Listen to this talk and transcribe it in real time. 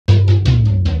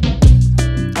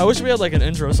I wish we had like an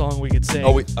intro song we could sing.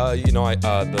 Oh, the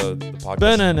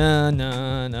podcast.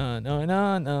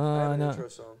 Intro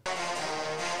song.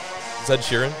 Is that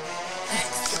Sheeran?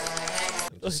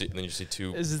 And then you see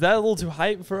two. Is that a little too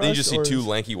hype for us? Then you just see two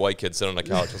lanky white kids sitting on the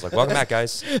couch. I was like, "Welcome back,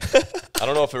 guys." I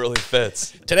don't know if it really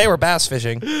fits. Today we're bass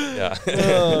fishing. Yeah.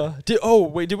 Did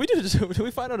we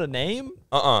find out a name?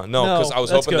 No, because I was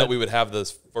hoping good. that we would have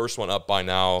this first one up by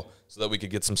now, so that we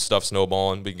could get some stuff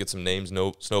snowballing. We could get some names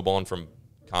snowballing from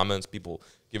comments, people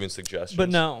giving suggestions. But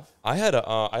no.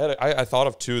 I thought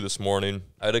of two this morning.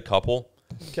 I had a couple.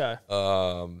 Okay.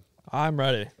 I'm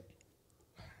ready.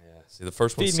 See, the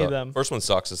first one Feed me them. First one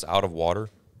sucks. It's Out of Water.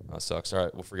 That sucks. All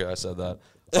right, we'll forget I said that.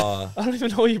 I don't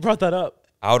even know why you brought that up.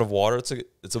 Out of Water.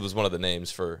 It was one of the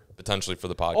names potentially for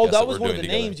the podcast. Oh, that was we're one of the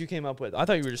doing together. names you came up with. I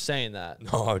thought you were just saying that.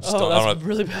 No, I just I don't know.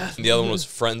 really bad. And the other one was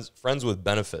Friends with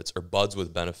Benefits or Buds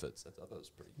with Benefits. I thought that was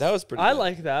pretty. That was pretty. I good.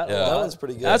 like that. Yeah. That was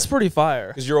pretty good. That's pretty fire.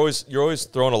 Because you're always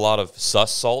throwing a lot of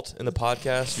sus salt in the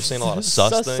podcast. You're saying a lot of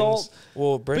sus things. Salt.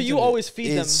 Well, But Brenten you always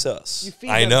feed them. sus. You feed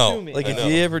I them know. to me. Like I if know.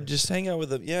 you ever just hang out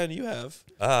with him, yeah, and you have.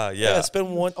 Yeah. It's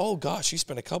been one. Oh gosh, you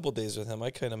spent a couple days with him. I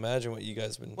can't imagine what you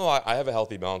guys been. Well, I have a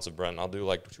healthy balance of Brent. I'll do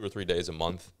like 2 or 3 days a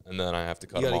month, and then I have to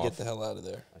cut You him gotta off. get the hell out of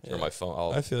there. Turn my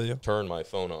phone. I feel you. Turn my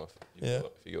phone off. Yeah.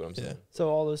 If you get what I'm saying. Yeah. So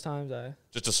all those times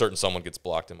Just a certain someone gets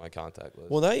blocked in my contact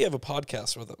list. Well, now you have a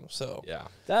podcast with him, so Yeah.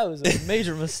 that was a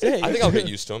major mistake. I think I'll get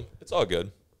used to him. It's all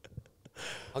good.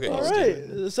 I'll get All used to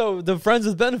it. right. So the Friends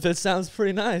with Benefits sounds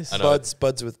pretty nice. I know.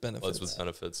 buds with benefits. Buds with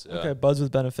Benefits. Yeah. Okay, Buds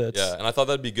with Benefits. Yeah, and I thought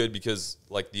that'd be good because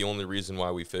like the only reason why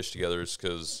we fished together is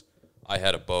because I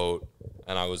had a boat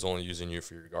and I was only using you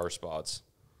for your gar spots.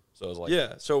 So it was like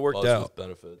Yeah, so it worked Buds out. with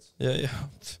Benefits. Yeah.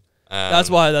 That's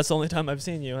why. That's the only time I've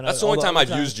seen you. And That's the only time I've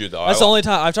used you though. That's the only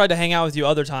time I've tried to hang out with you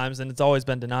other times, and it's always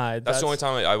been denied. That's the only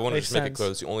time I want to makes just make it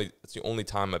sense. clear. It's the only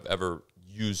time I've ever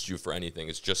used you for anything.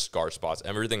 It's just scar spots.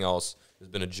 Everything else has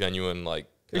been a genuine like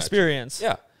connection. experience.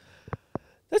 Yeah.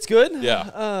 That's good.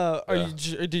 Yeah.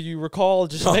 Do you recall?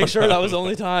 Just make sure that was the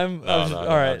only time. No, All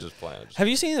right. I'm just playing. Have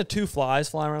you seen the two flies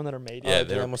flying around that are made? Yeah, yet?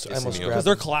 they're I almost pissing me grabbed off. Because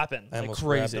they're clapping I like almost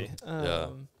crazy. grabbed Yeah.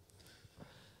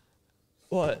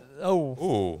 What? Oh.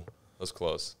 Ooh, that's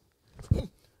close.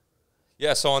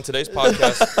 Yeah, so on today's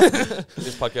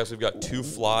podcast, we've got two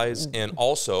flies and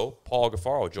also Paul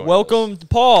Cuffaro joining Welcome, us. to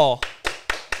Paul.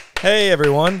 Hey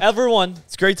everyone, Everyone.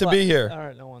 it's great to be here. All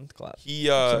right, no one clap. He,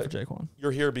 Except for Jake one.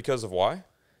 you're here because of why?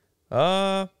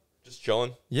 Just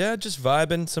chilling. Yeah, just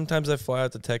vibing. Sometimes I fly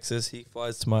out to Texas. He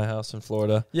flies to my house in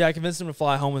Florida. Yeah, I convinced him to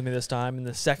fly home with me this time. And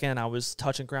the second I was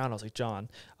touching ground, I was like, John,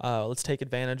 let's take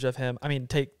advantage of him.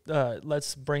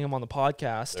 Let's bring him on the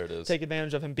podcast. There it is. Take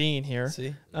advantage of him being here.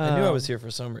 See, I knew I was here for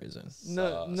some reason.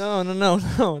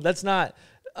 No. That's not.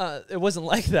 It wasn't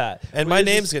like that. And my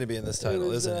name's gonna be in this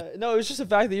title, isn't it? No, it's just the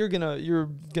fact that you're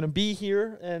gonna be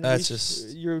here, and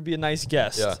you would be a nice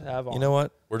guest. Yeah. To have on. You know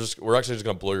what? We're actually just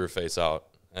gonna blur your face out,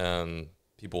 and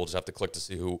people will just have to click to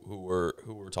see who we're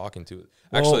talking to.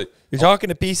 Actually, you're talking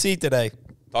to PC today.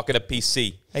 talking to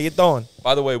PC. How you doing?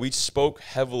 By the way, we spoke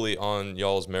heavily on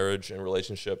y'all's marriage and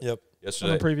relationship. Yep.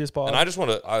 Yesterday. On the previous pod. And I just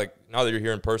want to, now that you're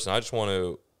here in person, I just want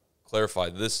to clarify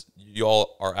this: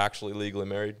 y'all are actually legally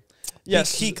married.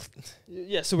 Yes. He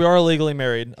Yes. So we are legally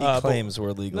married. claims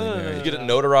we're legally no, married. You get it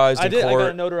notarized I in did. court. I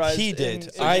got it notarized. He did.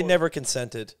 in I court. never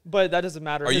consented. But that doesn't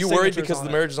matter. Are His you worried signature's because on the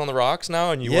it. marriage is on the rocks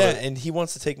now, and you Yeah, want and he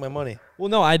wants to take my money. Well,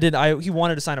 no, I did. He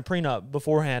wanted to sign a prenup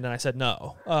beforehand, and I said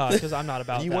no because I'm not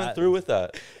about you that. went through with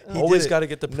that? He Always did it. got to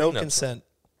get the No prenup. consent.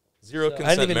 Zero So- consent.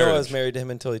 I didn't even know I was marriage. married to him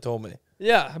until he told me.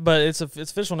 Yeah, but it's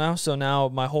official now. So now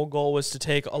my whole goal was to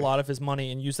take a lot of his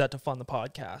money and use that to fund the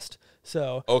podcast.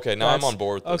 So Okay, now I'm that's- on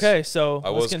board with this. Okay, so I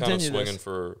let's was kind of continue swinging this.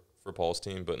 for Paul's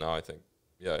team, but now I think,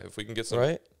 yeah, if we can get some,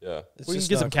 Right? yeah. It's We can just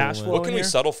get not some cash cool, flow. man. What can in we here?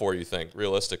 settle for? You think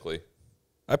realistically?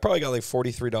 I probably got like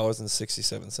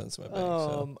 $43.67 in my bank.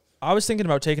 So. I was thinking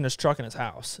about taking his truck in his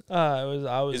house. I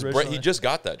was Is originally, Brent? He just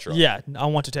got that truck. Yeah, I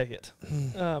want to take it.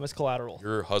 It's collateral.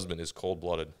 Your husband is cold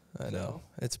blooded. I know.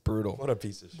 It's brutal. What a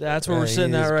piece of shit. That's where Yeah, we're he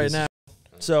sitting is at a right piece now.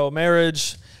 of So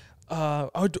marriage.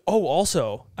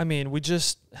 Also, I mean, we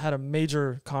just had a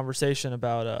major conversation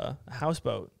about a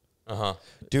houseboat.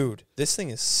 Dude, this thing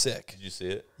is sick. Did you see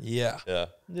it? Yeah. Yeah.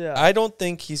 Yeah. I don't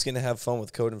think he's going to have fun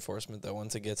with code enforcement, though,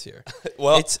 once it gets here.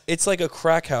 Well, It's like a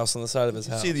crack house on the side of his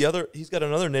you house. see the other. He's got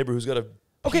another neighbor who's got a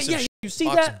Okay, piece yeah, of you see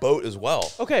box that? boat as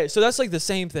well. Okay, so that's like the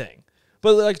same thing.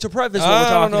 But like to preface what we're I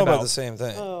don't talking know about. about the same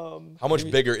thing. How much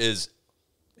bigger is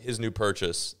his new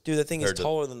purchase. Dude, that thing is compared to-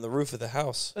 taller than the roof of the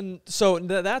house. And so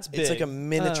that's big. It's like a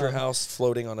miniature house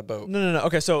floating on a boat. No.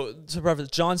 Okay, so to preface,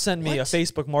 John sent me a What?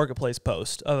 Facebook Marketplace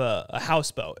post of a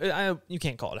houseboat. You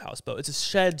can't call it a houseboat. It's a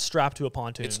shed strapped to a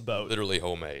pontoon It's boat. literally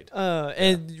homemade.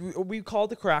 And we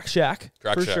called it the Crack Shack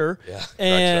Crack for Shack. sure. Yeah, Crack Shack.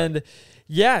 And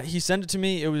yeah, he sent it to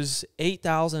me. It was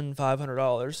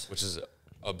 $8,500. Which is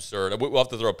absurd. We'll have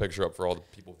to throw a picture up for all the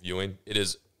people viewing. It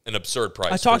is an absurd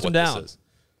price. I for talked him what this down. is.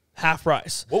 Half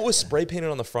price. What was spray painted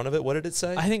on the front of it? What did it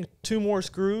say? I think 2 more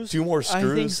screws. 2 more I think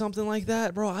screws? something like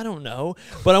that, bro. I don't know.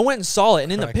 But I went and saw it,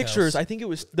 and in the Crack pictures, house. I think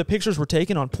the pictures were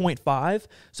taken on 0.5,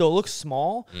 so it looks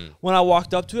small. Mm. When I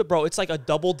walked up to it, bro, it's like a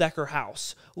double-decker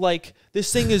house. Like,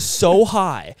 this thing is so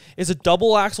high. It's a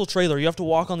double-axle trailer. You have to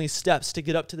walk on these steps to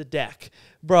get up to the deck.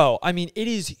 Bro, I mean, it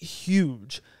is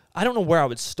huge. I don't know where I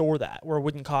would store that, where it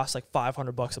wouldn't cost like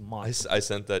 $500 a month. I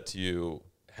sent that to you,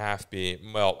 half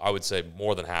being, well, I would say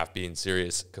more than half being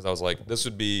serious, because I was like, this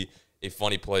would be a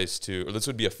funny place to, or this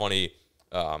would be a funny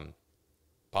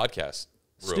podcast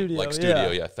room. Studio, Like studio,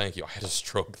 yeah. yeah, thank you. I had a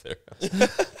stroke there.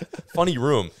 Funny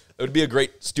room. It would be a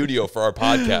great studio for our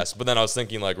podcast, but then I was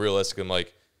thinking, like, realistically, I'm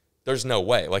like, there's no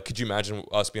way. Like, could you imagine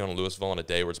us being on Louisville on a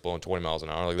day where it's blowing 20 miles an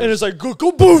hour? Like, And it's like, go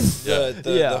boof! Yeah.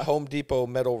 The Home Depot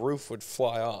metal roof would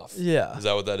fly off. Yeah. is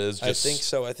that what that is? I think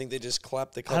so. I think they just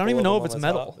clapped the I couple don't even of know them if it's on the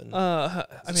metal. top and- I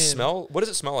mean, smell? What does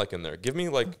it smell like in there? Give me,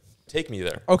 like, take me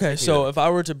there. okay, Take me so there. if I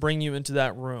were to bring you into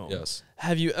that room, Yes.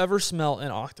 have you ever smelled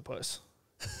an octopus?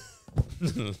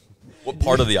 What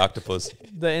part of the octopus?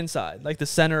 The inside, like the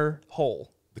center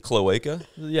hole. The cloaca?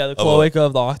 Yeah, the Oh, cloaca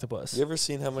of the octopus. You ever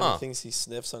seen how many Huh. things he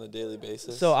sniffs on a daily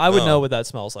basis? So I would No. know what that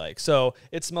smells like. So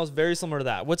it smells very similar to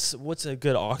that. What's a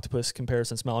good octopus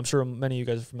comparison smell? I'm sure many of you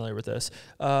guys are familiar with this.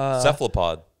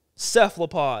 Cephalopod.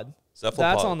 Cephalopod. Cephalopod.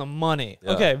 That's on the money.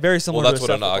 Yeah. Okay, very similar Well, that's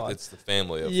to what a an cephalopod. it's the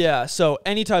family of. Yeah, so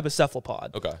any type of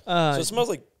cephalopod. Okay. so it smells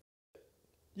like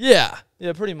Yeah,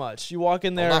 pretty much. You walk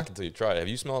in I'll there. knock until you try it. Have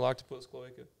you smelled octopus,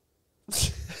 cloaca?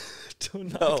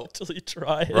 Don't know until you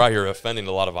try it. We're out here offending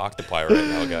a lot of octopi right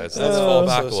now, guys. Let's Oh, fall I'm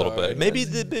back so a little sorry, bit. Maybe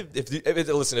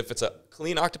if it's a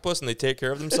clean octopus and they take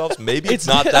care of themselves, maybe it's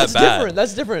not that that's bad. different.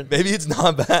 That's different. Maybe it's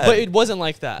not bad. But it wasn't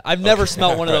like that. I've never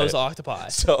smelled one of those right. octopi.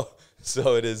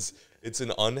 so it is. It's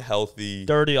an unhealthy.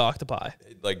 Dirty octopi.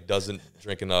 It, like, doesn't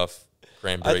drink enough I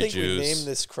cranberry think we juice. named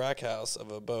this crack house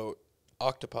of a boat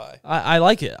Octopi. I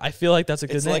like it. I feel like that's a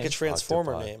good It's name. like a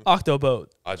transformer Octopi. name. Octoboat.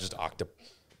 I just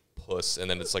octopus, and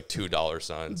then it's like $2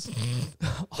 signs.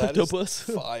 That is Octopus.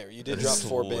 fire. You did drop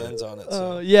 4 lit. bands on it.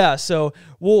 So. Yeah, so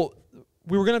we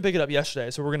were gonna pick it up yesterday,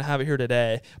 so we're gonna have it here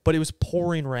today. But it was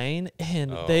pouring rain,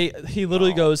 and Oh, he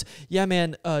literally no. goes, "Yeah,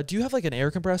 man, do you have like an air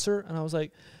compressor?" And I was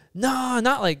like, "No,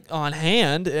 not like on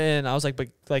hand." And I was like, "But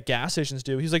like gas stations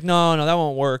do." He's like, "No, that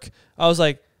won't work." I was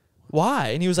like, "Why?"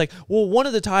 And he was like, "Well, one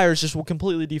of the tires just will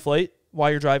completely deflate while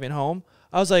you're driving home."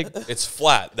 I was like, It's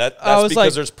flat. That's was because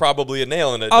like- there's probably a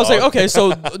nail in it. I was like, dog. okay,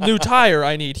 so new tire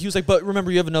I need. He was like, but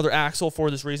remember you have another axle for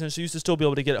this reason, so you should still be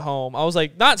able to get it home. I was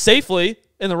like, not safely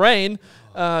in the rain.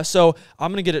 So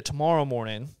I'm gonna get it tomorrow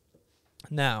morning.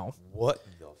 Now, What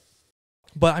the?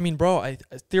 but I mean, bro, I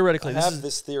theoretically I have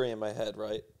this theory in my head,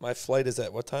 right? My flight is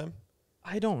at what time?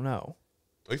 I don't know.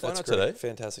 Are you flying out great. today?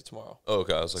 Fantastic tomorrow. Oh,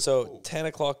 okay. I was like, So ooh. 10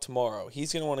 o'clock tomorrow.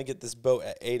 He's going to want to get this boat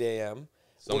at 8 a.m.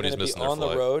 Somebody's We're going to be missing their on the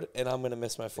flight. road, and I'm going to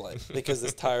miss my flight because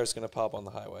this tire is going to pop on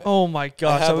the highway. Oh my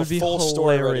gosh, have that a would be full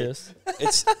story ready. hilarious.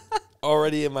 It's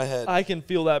already in my head, I can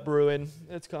feel that brewing.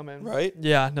 It's coming. right?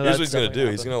 Yeah. No. Here's that's what he's gonna definitely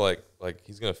do. He's happening. gonna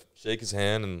he's gonna shake his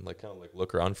hand and like kind of like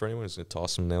look around for anyone. He's gonna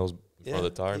toss some nails in front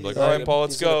of the tire and be He's like, "All right, gonna- Paul,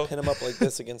 let's he's gonna go." Pin him up like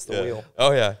this against the Yeah. wheel.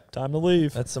 Oh yeah. Time to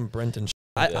leave. That's some Brenten.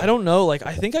 I don't know. Like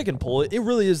I think I can pull it. It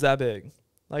really is that big.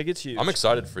 Like it's huge. I'm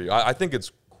excited for you. I think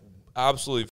it's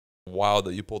absolutely wild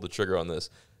that you pulled the trigger on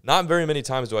this. Not very many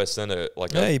times do I send a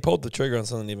like. Yeah, he pulled the trigger on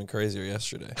something even crazier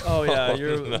yesterday. Oh yeah,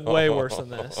 you're no. way worse than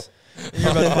this.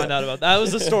 You're about to find out about that.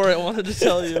 Was the story I wanted to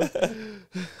tell you.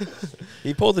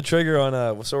 He pulled the trigger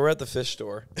on. So we're at the fish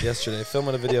store yesterday,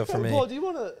 filming a video for me. Paul, do you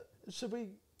want to? Should we?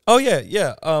 Oh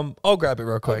yeah. I'll grab it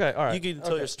real quick. Okay, all right. You can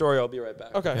tell Okay. your story. I'll be right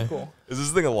back. Okay, cool. Is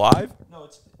this thing alive? No,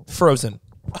 it's frozen.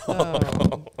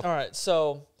 All right,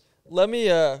 so let me.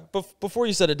 Before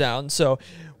you set it down, so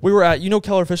we were at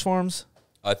Keller Fish Farms.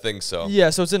 I think so. Yeah,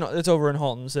 so it's over in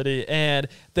Halton City, and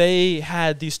they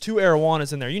had these 2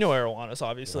 arowanas in there. You know arowanas,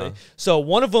 obviously. Yeah. So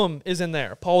one of them is in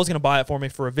there. Paul was gonna buy it for me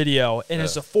for a video, and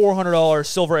it's a $400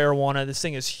 silver arowana. This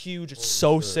thing is huge. It's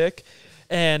so sick,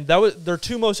 and their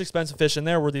 2 most expensive fish in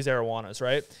there were these arowanas,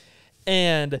 right?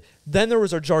 And then there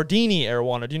was a Giardini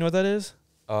arowana. Do you know what that is?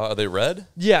 Are they red?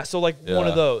 Yeah, so like one Yeah.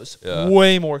 of those, Yeah.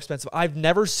 way more expensive. I've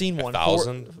never seen one.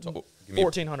 1,000. Give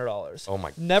 $1,400. Oh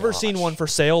my Never gosh. seen one for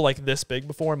sale like this big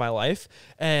before in my life.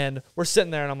 And we're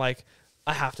sitting there and I'm like,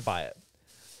 I have to buy it.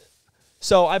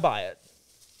 So I buy it.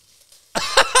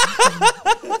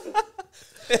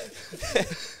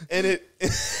 And it.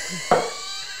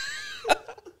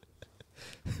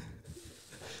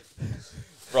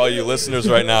 For all you listeners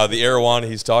right now, the arowana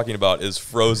he's talking about is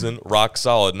frozen, rock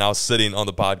solid, now sitting on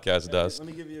the podcast desk. Let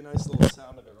me give you a nice little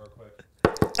sound of it real quick.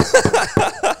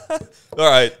 All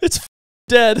right, It's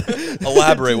dead.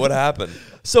 elaborate. What happened?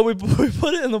 So we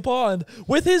put it in the pond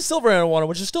with his silver arowana,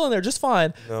 which is still in there just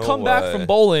fine. No Come back way. from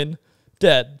bowling,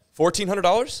 dead.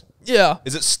 $1,400? Yeah.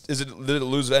 Did it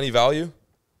lose any value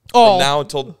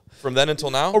Oh, from then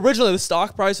until now? originally the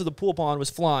stock price of the pool pond was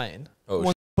flying. Oh, When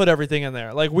we put everything in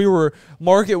there, like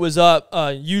market was up.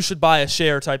 You should buy a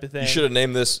share type of thing. You should have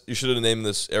named this. You should have named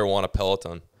this arowana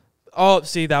Peloton Oh,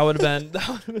 see, that would have been.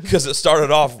 because it started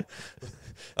off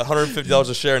 $150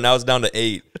 a share, and now it's down to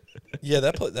 $8. Yeah,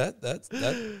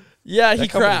 that Yeah, he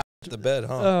company crapped. the bed,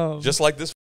 huh? Just like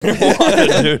this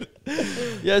arowana, dude.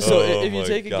 Yeah, so Oh if you my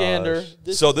take a gander,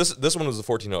 gosh. So this one was the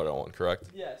 $1,400 one, correct?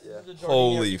 yes,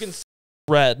 Holy you can see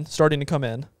red starting to come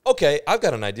in. Okay, I've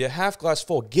got an idea. Half glass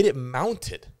full. Get it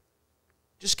mounted.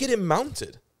 Just get it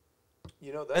mounted,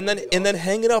 You know, and then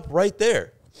hang it up right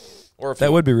there. Or if that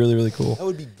you- would be really, really cool. that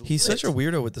would be. He's such a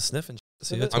lit. weirdo with the sniffing.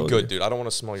 See, I I'm told good, you. dude. I don't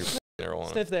want to smell your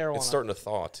arowana. Sniff the arowana. It's starting to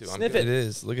thaw too. I'm Sniff good. It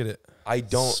is. Look at it. I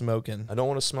don't. Smoking. I don't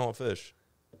want to smell a fish.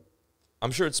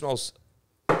 I'm sure it smells.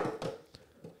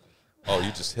 Oh,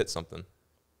 you just hit something.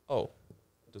 Oh,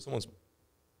 did someone's?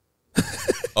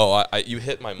 Oh, you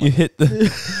hit my mic. You hit the.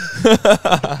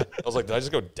 I was like, did I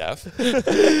just go deaf?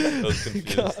 I was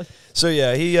confused. So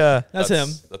yeah, he. That's him.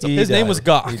 That's a he His name died. was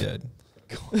Gawk. He did.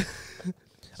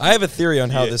 I have a theory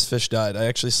on how Yeah. this fish died. I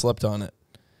actually slept on it.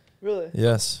 Really?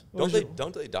 Yes.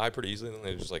 Don't they die pretty easily? Don't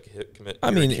they just like commit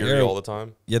I mean, harakiri all the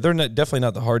time? Yeah, they're definitely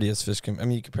not the hardiest fish. I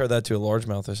mean, you compare that to a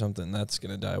largemouth or something, that's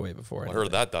gonna die way before. I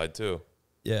heard that died too.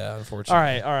 Yeah,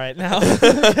 unfortunately. All right. Now,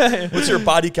 What's your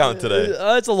body count today?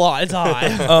 It's a lot. It's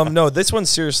high. No, this one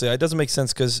seriously, it doesn't make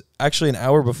sense because actually an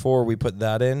hour before we put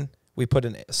that in, we put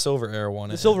a silver arowana.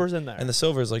 The silver's in there. and the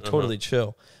silver is like totally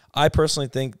chill. I personally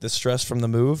think the stress from the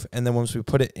move, and then once we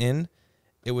put it in,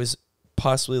 it was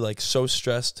possibly like so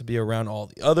stressed to be around all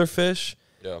the other fish,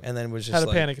 Yeah. and then was just Had a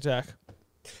like, panic attack.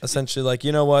 essentially like,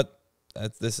 you know what,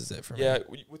 this is it for me. Yeah,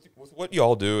 with what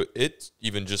y'all do, it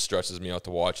even just stresses me out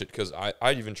to watch it because I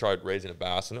even tried raising a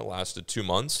bass and it lasted 2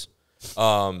 months.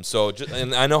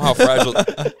 And I know how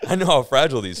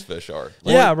fragile these fish are.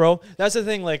 Yeah, bro. That's the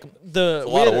thing. Like a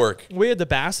lot of work. We had the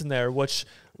bass in there, which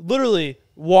literally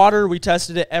water. We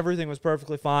tested it. Everything was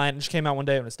perfectly fine. It just came out one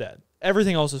day and it's dead.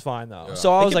 Everything else was fine though. Yeah.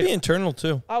 So I It was could like, be internal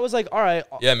too. all right,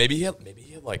 Yeah, maybe he had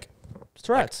like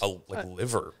Tourette's. a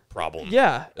liver problem.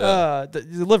 Yeah, Yeah. The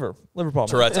liver problem.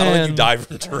 Tourette's. I don't think you And, die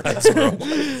from Tourette's,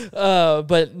 bro.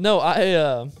 But no,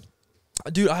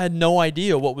 dude, I had no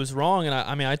idea what was wrong, and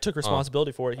I took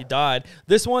responsibility for it. He died.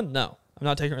 This one, no, I'm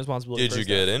not taking responsibility. Did for you his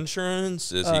get death.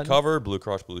 insurance? Is he covered? Blue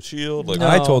Cross Blue Shield? Like No.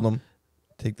 I told him,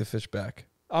 take the fish back.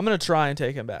 I'm gonna try and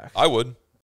take him back. I would.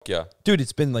 Yeah. Dude,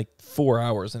 it's been like 4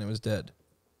 hours and it was dead.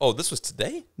 Oh, this was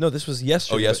today? No, this was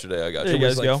yesterday. Oh, yesterday. I got There you. you It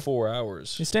was guys like go. 4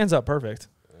 hours. He stands up perfect.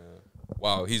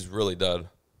 Wow, he's really dead.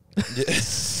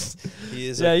 He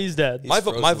is. Yeah, he's dead. He's My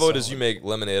frozen vote is solid. you make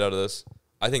lemonade out of this.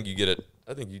 I think you get it.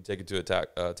 I think you take it to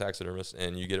a taxidermist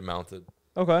and you get it mounted.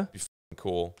 Okay.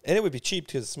 Cool. And it would be cheap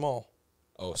because it's small.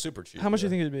 Oh, super cheap. How much do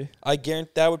yeah. you think it'd be? I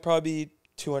guarantee that would probably be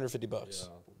 $250. Yeah,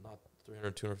 not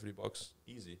 300, 250 bucks.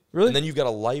 Easy. Really? And then you've got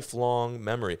a lifelong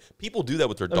memory. People do that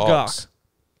with their Of dogs.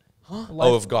 Huh?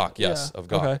 Oh, of Gawk. Yes, Yeah. of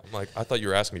Gawk. Okay. I'm like, I thought you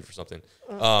were asking me for something.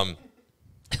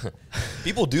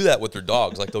 People do that with their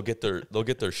dogs. Like they'll get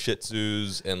their Shih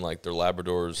Tzus and like their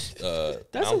Labradors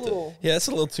That's mounted. a little. Yeah, that's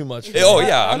a little too much. Oh I-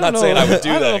 yeah, I I'm don't not saying know. I would do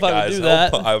I don't know that, if I would guys. do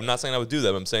that. I'm not saying I would do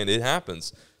that. I'm saying it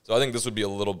happens. So I think this would be a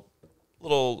little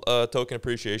token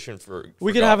appreciation for.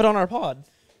 We could have it on our pod.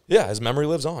 Yeah, his memory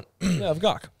lives on. Yeah, of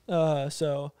Gawk.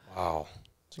 So Wow.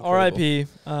 R.I.P.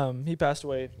 He passed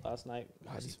away last night.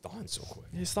 God, he's thawing so quick.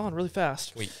 He's thawing really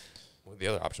fast. Wait, what are the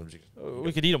other options?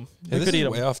 We could eat him. Hey, We this could is eat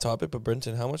way him. off topic, but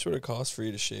Brenten, how much would it cost for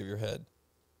you to shave your head?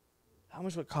 How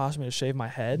much would it cost me to shave my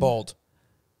head? Bald.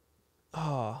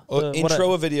 Oh,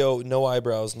 Intro a video, no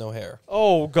eyebrows, no hair.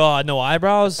 Oh God, no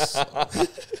eyebrows. The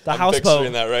I'm houseboat.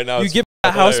 picturing that right now. You It's give me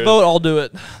that hilarious. houseboat, I'll do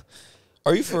it.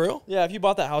 Are you for real? Yeah, if you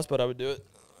bought that houseboat, I would do it.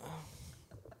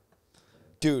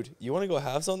 Dude, you want to go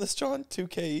halves on this, John?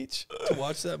 $2K each to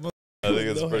watch that movie? I think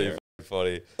it's No pretty hair.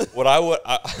 funny. What I would,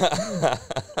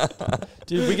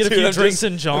 Dude, we get a Dude, few I'm drinks just-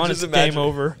 in John, I'm it's just game imagining-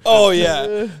 over. Oh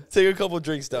yeah, take a couple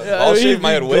drinks down. Yeah. I'll we'd shave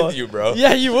my be head with gone. you, bro.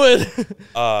 Yeah, you would.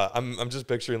 I'm just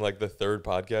picturing like the third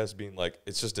podcast being like,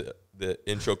 it's just the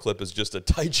intro clip is just a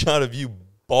tight shot of you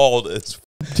bald. It's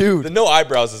Dude, the no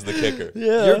eyebrows is the kicker.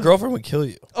 Yeah. your girlfriend would kill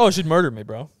you. Oh, she'd murder me,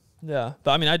 bro. Yeah.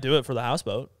 But I mean, I'd do it for the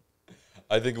houseboat.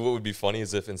 I think what would be funny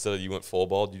is if instead of you went full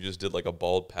bald, you just did like a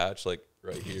bald patch, like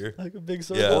right here. Like a big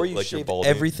circle. Yeah, Or you like you're shave balding.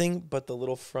 everything but the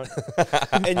little front,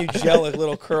 and you gel a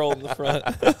little curl in the front.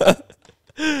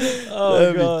 Oh,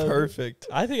 That'd God. be perfect.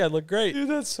 I think I'd look great. Dude,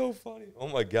 that's so funny. Oh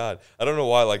my god, I don't know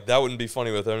why. Like that wouldn't be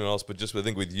funny with anyone else, but just I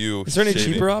think with you. Is there any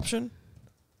shaving- cheaper option?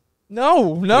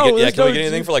 No, Can no. we get, yeah, there's can we no get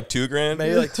anything cheap- for like $2,000?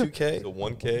 Maybe like 2K. The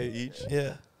 1K each.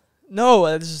 Yeah. No,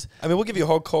 it's just, I mean, we'll give you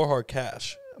hard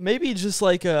cash. maybe just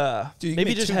like Dude, you can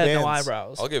maybe make just 2 had no bands.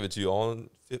 eyebrows. I'll give it to you all.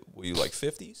 Will you like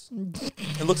 50s?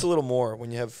 It looks a little more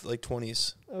when you have like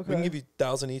 20s. We Okay. can give you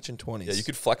 1,000 each in 20s. Yeah, you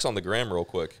could flex on the gram real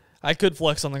quick. I could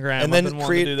flex on the gram. and I've then been wanting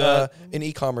create to do that. an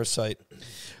e-commerce site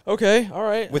Okay, all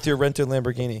right. with your rented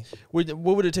Lamborghini.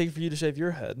 What would it take for you to shave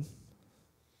your head?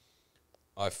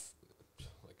 Like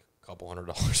a couple $100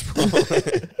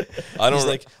 probably. I don't He's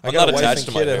like, I I'm got not a wife attached and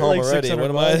to my kid at hair. home Like already. What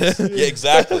am I?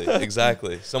 $600. Yeah,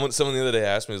 exactly. Someone the other day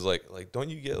asked me, was like, don't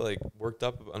you get like worked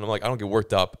up? And I'm like, I don't get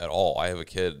worked up at all. I have a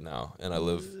kid now, and I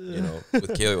live, with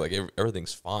Kaylee. Like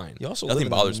everything's fine. You also Nothing live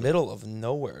in bothers the me. middle of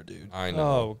nowhere, dude. I know.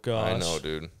 Oh, gosh. I know,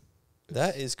 dude.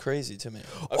 That is crazy to me.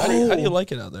 Oh. How do you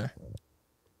like it out there?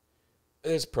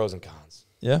 There's pros and cons.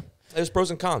 Yeah. There's pros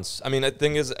and cons. I mean, the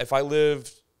thing is, if I lived,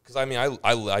 because I mean,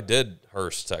 I did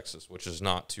Hearst, Texas, which is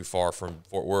not too far from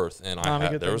Fort Worth, and Not a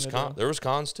good there thing to do. was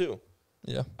cons too.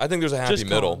 Yeah. I think there's a happy Just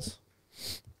middle. cons.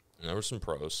 And there were some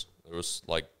pros. There was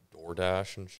like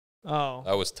DoorDash and Oh,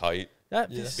 that was tight.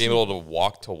 that. Yeah. Being able to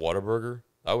walk to Whataburger,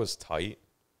 that was tight.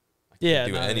 Yeah,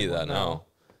 Do not any of that anymore, now.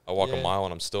 I walk Yeah. a mile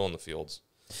and I'm still in the fields.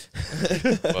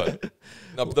 But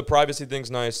no, the privacy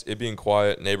thing's nice. It being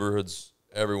quiet, neighborhoods,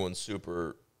 everyone's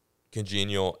super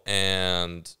congenial,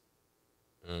 and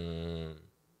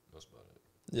that's about it.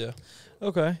 Yeah.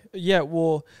 Okay. Yeah.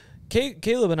 Well,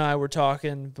 Caleb and I were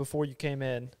talking before you came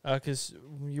in because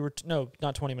you were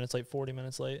not 20 minutes late, 40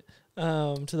 minutes late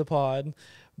to the pod,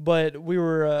 but we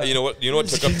were. Hey, you know what? You know what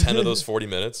took up 10 of those 40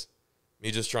 minutes?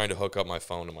 Me just trying to hook up my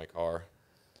phone to my car.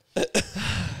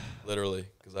 Literally,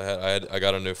 because I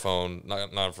got a new phone.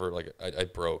 Not for like I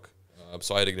broke,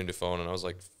 so I had to get a new phone, and I was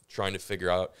like trying to figure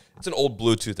out. It's an old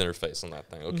Bluetooth interface on that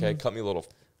thing. Okay, cut me a little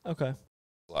Okay.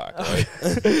 slack, right?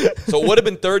 So it would have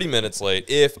been 30 minutes late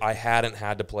if I hadn't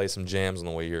had to play some jams on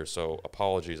the way here. So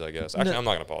apologies, I guess. Actually, No. I'm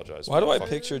not gonna apologize. Why do I Fuck.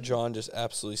 picture John just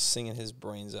absolutely singing his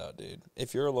brains out, dude?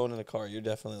 If you're alone in a car, you're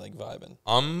definitely like vibing.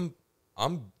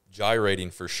 I'm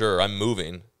gyrating for sure. I'm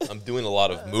moving. I'm doing a lot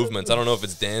of movements. I don't know if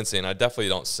it's dancing. I definitely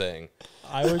don't sing.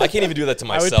 I would. I can't even do that to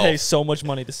I would myself. pay so much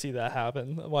money to see that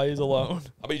happen while he's alone.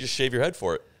 How about you just shave your head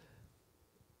for it?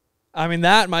 I mean,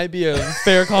 that might be a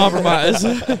fair compromise.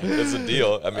 It's a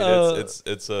deal. I mean,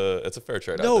 it's a fair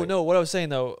trade. I No, think. no. What I was saying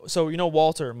though, so you know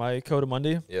Walter, my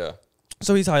Codamundi. Yeah.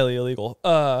 So he's highly illegal.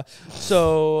 I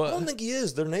So don't think he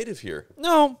is. They're native here.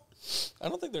 no, I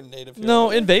don't think they're native here. no,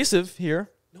 are they? invasive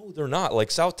here. No, they're not.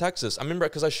 Like South Texas. I remember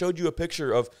because I showed you a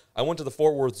picture of. I went to the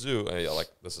Fort Worth Zoo. Like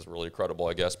this is really credible,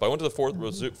 I guess. But I went to the Fort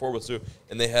Worth Zoo,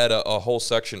 and they had a whole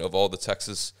section of all the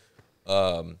Texas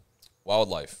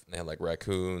wildlife. And they had like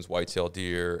raccoons, white-tailed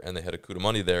deer, and they had a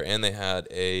Cudamundi there, and they had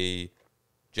a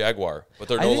jaguar. But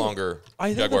they're I no think- longer. I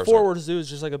think Jaguars the Fort aren't- Worth Zoo is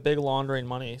just like a big laundering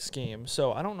money scheme.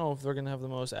 So I don't know if they're gonna have the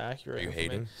most accurate. Are you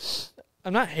information. hating?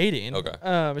 I'm not hating. Okay.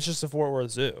 It's just the Fort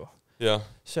Worth Zoo. Yeah.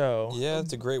 So Yeah,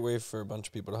 it's a great way for a bunch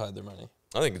of people to hide their money.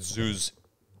 I think it's zoos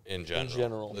in general.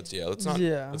 general. Let's not.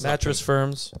 Yeah. let's not Mattress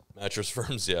firms, mattress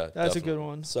firms. Yeah, that's definitely. a good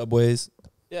one. subways.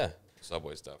 Yeah,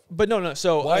 Subway stuff. But no.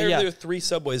 So Why are yeah, there 3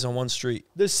 subways on one street?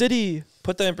 the city.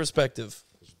 Put that in perspective.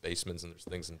 There's basements and there's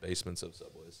things in basements of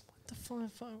Subways. The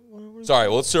Sorry,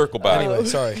 well, let's circle back. Anyway,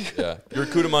 sorry. Yeah, your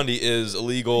Cudamundi is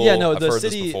illegal. Yeah, no. I've The heard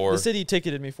this city. before. The city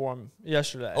ticketed me for him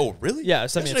yesterday. Oh, really? Yeah,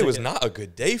 sent me a Yesterday was ticket. not a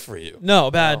good day for you.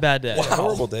 No, bad day. Wow.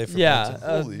 Horrible day for Yeah.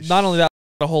 Brenten. Holy Not only that,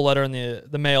 a whole letter in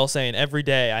the mail saying every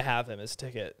day I have him as a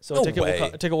ticket. So No a ticket way.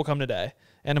 a ticket will come today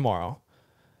and tomorrow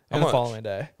How and the much? following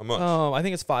day. How much? I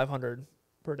think it's 500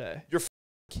 per day.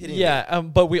 Kidding? Yeah,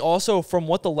 but we also, from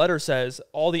what the letter says,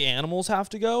 all the animals have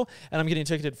to go, and I'm getting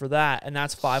ticketed for that, and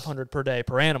that's 500 per day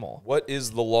per animal. What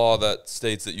is the law that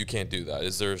states that you can't do that?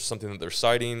 Is there something that they're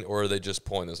citing, or are they just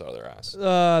pulling this out of their ass?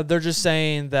 They're just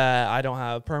saying that I don't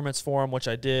have permits for them, which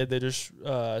I did. They just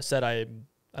said I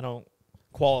don't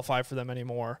qualify for them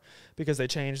anymore because they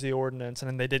changed the ordinance and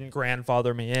then they didn't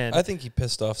grandfather me in. I think he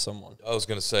pissed off someone. I was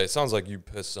gonna say, it sounds like you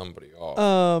pissed somebody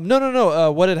off.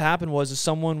 No. What had happened was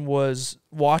someone was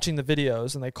watching the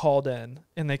videos and they called in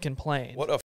and they complained What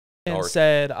a and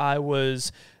said I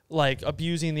was like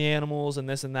abusing the animals and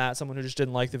this and that. Someone who just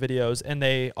didn't like the videos, and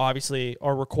they obviously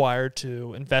are required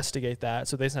to investigate that.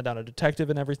 So they sent down a detective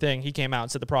and everything. He came out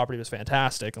and said the property was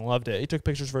fantastic and loved it. He took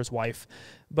pictures for his wife,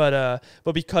 but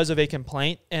because of a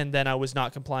complaint and then I was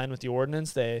not complying with the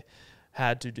ordinance, they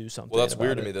had to do something. Well, that's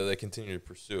weird to about me it. that they continue to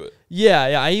pursue it. Yeah.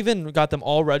 I even got them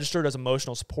all registered as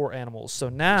emotional support animals. So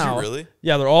now, Did you really?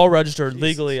 yeah, they're all registered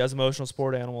legally as emotional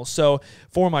support animals. So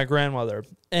for my grandmother,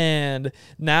 and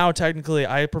now technically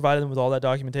I provided them with all that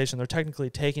documentation. They're technically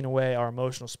taking away our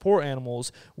emotional support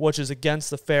animals, which is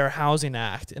against the Fair Housing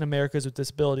Act and Americans with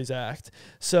Disabilities Act.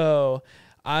 So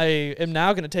I am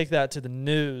now going to take that to the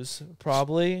news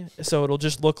probably. So it'll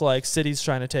just look like cities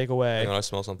trying to take away. Hang on, I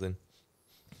smell something.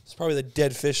 It's probably the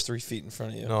dead fish 3 feet in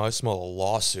front of you. No, I smell a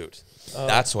lawsuit.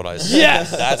 That's what I smell.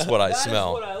 Yes! That's what I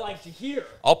smell. That's what I like to hear.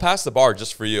 I'll pass the bar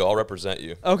just for you. I'll represent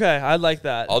you. Okay, I'd like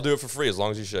that. I'll do it for free as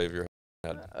long as you shave your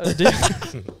head. Dude.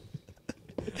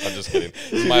 I'm just kidding.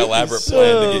 It's my elaborate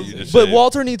plan to get you to shave. But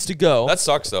Walter needs to go. That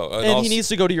sucks, though. and he needs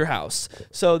to go to your house.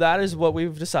 So that is what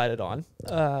we've decided on.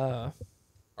 All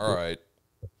right.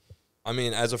 I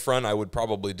mean, as a friend, I would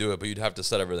probably do it, but you'd have to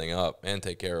set everything up and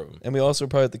take care of him. And we also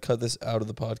probably have to cut this out of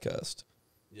the podcast.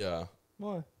 Yeah.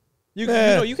 Why? You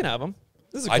can have him.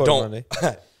 This is a I quote don't. Monday.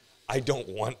 I don't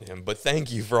want him, but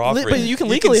thank you for offering. But you can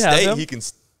legally have stay, him. He can.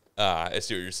 I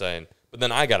see what you're saying, but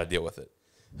then I got to deal with it.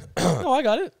 No, I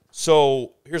got it.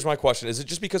 So here's my question: is it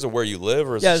just because of where you live,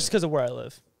 or is Yeah, it it's because of where I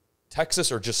live.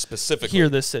 Texas, or just specifically Here,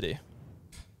 this city.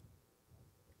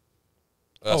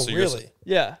 So you're really?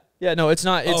 Yeah. Yeah, no, it's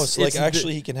not. It's, So it's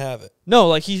actually he can have it. no,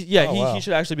 like he wow.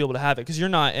 should actually be able to have it because you're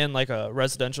not in like a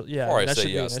residential. Yeah, Before I that say should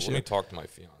be an yes, let issue. me talk to my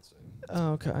fiance.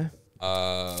 Oh, okay.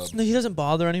 No, No, he doesn't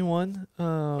bother anyone.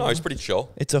 he's pretty chill.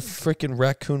 It's a freaking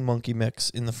raccoon monkey mix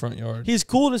in the front yard. He's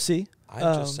cool to see.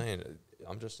 I'm just saying.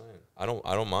 I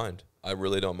don't mind. I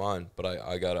really don't mind, but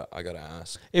I gotta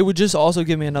ask. It would just also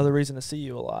give me another reason to see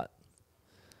you a lot.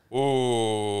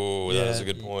 Ooh, that is a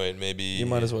Yeah, good point. Maybe You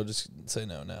might as well just say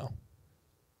no now.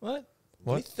 What?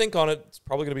 Let me think on it. It's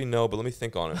probably gonna be no, but let me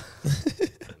think on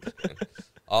it.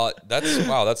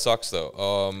 That sucks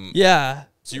though. Yeah.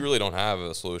 So you really don't have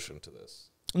a solution to this.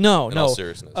 No. In all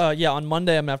seriousness. Yeah. On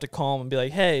Monday, I'm gonna have to call him and be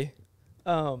like, "Hey,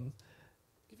 Give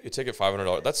you a ticket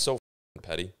 $500. That's so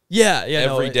petty. yeah.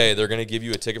 Every day they're gonna give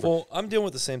you a ticket for Well, I'm dealing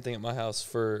with the same thing at my house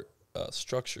for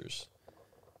structures.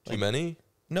 too many.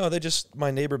 No,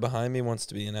 my neighbor behind me wants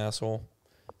to be an asshole.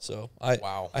 So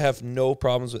I have no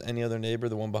problems with any other neighbor.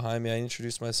 The one behind me, I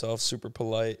introduced myself, super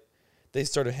polite. They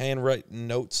started handwriting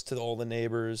notes to all the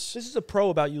neighbors. This is a pro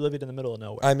about you living in the middle of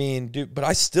nowhere. I mean, dude, but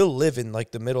I still live in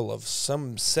like the middle of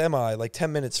some like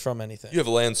 10 minutes from anything. You have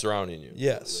land surrounding you.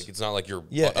 Yes. Like, it's not like you're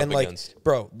Yeah, up and like, against.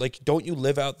 bro, like, don't you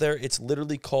live out there? It's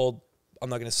literally called, I'm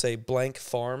not going to say blank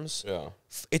farms. Yeah.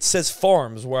 It says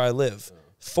farms where I live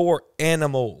for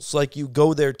animals. Like, you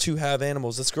go there to have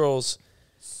animals. This girl's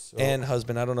and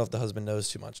husband. I don't know if the husband knows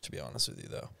too much, to be honest with you,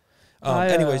 though.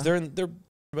 Anyways, they're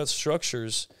about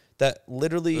structures that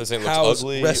literally house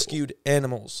rescued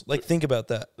animals. Like, think about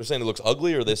that. They're saying it looks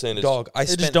ugly, or are they saying it's Dog, I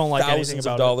just spent don't like anything thousands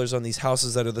about of it. dollars on these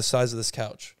houses that are the size of this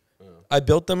couch. I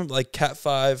built them like Cat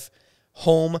 5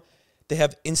 home. They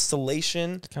have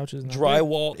installation, Couch is not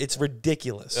drywall. It's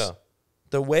ridiculous. Yeah.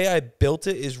 The way I built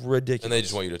it is ridiculous. and they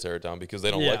just want you to tear it down because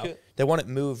they don't like it? They want it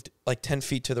moved like 10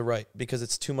 feet to the right because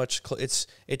it's too much.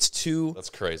 It's too That's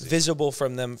crazy. visible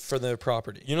from them for their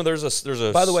property. You know, there's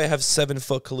a. By the way, I have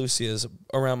 7-foot calusias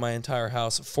around my entire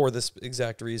house for this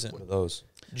exact reason. what are those?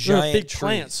 Giant big trees.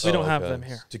 plants. We don't have them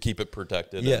here. To keep it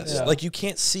protected. Yes, Yeah. like you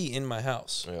can't see in my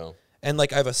house. Yeah. And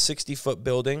like I have a 60-foot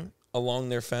building along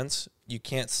their fence. You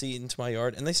can't see into my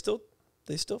yard, and they still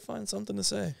find something to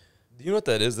say. Do you know what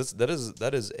that is? That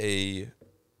is a.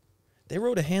 They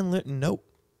wrote a handwritten note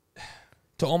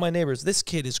to all my neighbors. This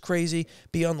kid is crazy.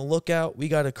 Be on the lookout. We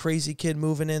got a crazy kid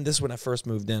moving in. This is when I first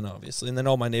moved in, obviously. And then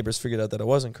all my neighbors figured out that I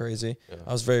wasn't crazy. Yeah.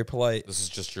 I was very polite. This is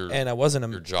just your. And I wasn't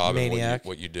your a job maniac. and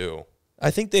what you do. I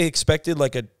think they expected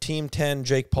like a Team 10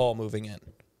 Jake Paul moving in.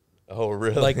 Oh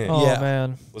really? Like, Oh yeah.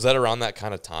 man. was that around that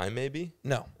kind of time? Maybe.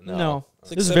 No. No.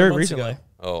 It's like This is 7 very months recently.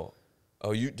 ago.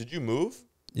 Oh, did you move?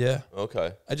 Yeah.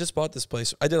 Okay. I just bought this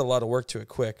place. I did a lot of work to it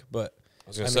quick, but I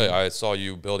was gonna say I saw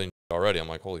you building already. I'm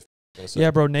like, holy.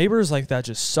 Yeah, bro, neighbors like that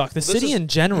just suck. The city in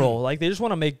general, like they just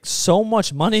want to make so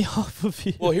much money off of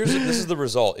you. Well, this is the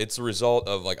result. It's the result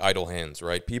of like idle hands,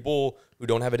 right? People who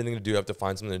don't have anything to do have to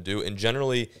find something to do. And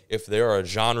generally, if they are a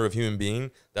genre of human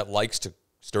being that likes to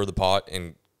stir the pot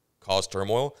and cause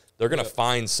turmoil, they're going to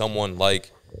find someone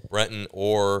like Brenten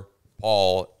or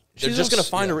Paul. They're just going to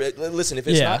find listen, if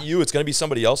it's not you, it's going to be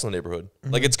somebody else in the neighborhood.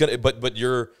 Like it's going to, but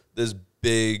you're this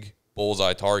big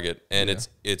bullseye target, and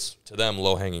it's to them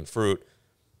low-hanging fruit.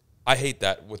 I hate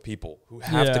that with people who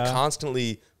have to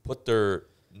constantly put their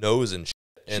nose in shit.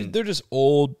 And they're just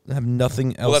old, have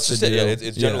nothing else that's to just do. it. Yeah,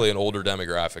 it's generally an older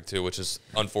demographic, too, which is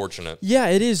unfortunate. Yeah,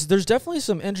 it is. There's definitely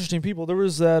some interesting people. There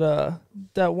was that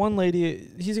one lady,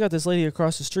 he's got this lady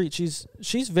across the street.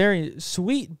 She's very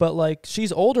sweet, but, like,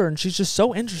 she's older, and she's just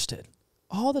so interested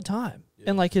all the time.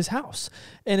 In like his house,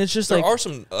 and it's just there are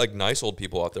some like nice old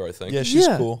people out there. I think. Yeah, she's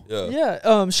cool.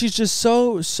 Yeah. She's just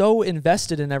so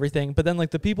invested in everything. But then like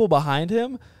the people behind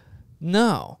him,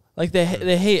 no, like they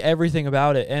hate everything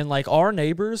about it. And like our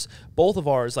neighbors, both of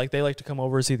ours, like they like to come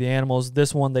over and see the animals.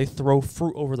 This one, they throw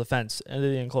fruit over the fence into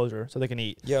the enclosure so they can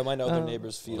eat. Yeah, my other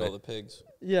neighbors feed all the pigs.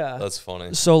 Yeah, that's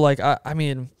funny. So like I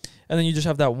mean, and then you just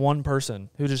have that one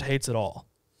person who just hates it all.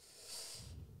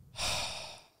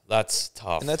 That's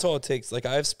tough. And that's all it takes. Like,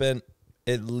 I've spent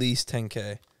at least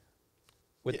 $10K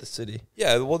with the city.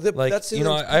 Yeah, well, that's... You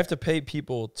know, I have to pay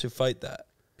people to fight that.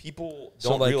 People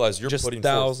don't realize you're just putting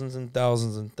thousands and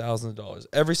thousands and thousands of dollars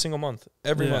every single month.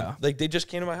 Every month. Like, they just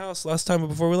came to my house last time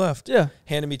before we left. Yeah.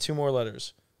 Handed me 2 more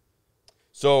letters.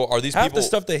 So, are these Half people... the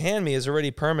stuff they hand me is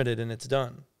already permitted and it's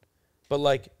done. But,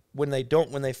 like, when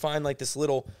they find, like, this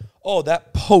little... Oh,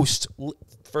 that post...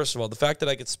 First of all, the fact that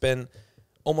I could spend...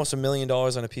 almost $1 million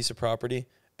on a piece of property,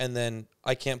 and then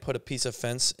I can't put a piece of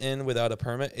fence in without a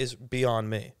permit is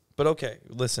beyond me. But okay,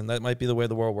 listen, that might be the way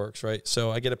the world works, right? So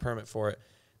I get a permit for it.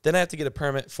 Then I have to get a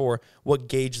permit for what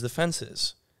gauge the fence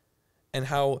is and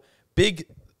how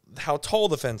tall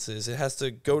the fence is. It has to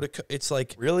go to, it's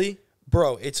like, really?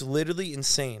 Bro, it's literally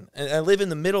insane. And I live in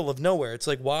the middle of nowhere. It's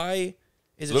like, why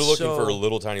is it so? They're looking for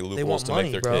little tiny loopholes to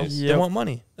make their case. They want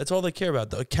money. That's all they care about.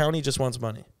 The county just wants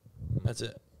money. That's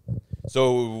it.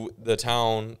 So the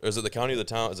town, or is it the county or the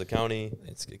town? Is it county?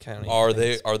 It's the county. Are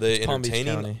they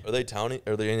entertaining? Are they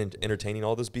entertaining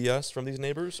all this BS from these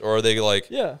neighbors, or are they like?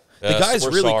 Yeah. The guy's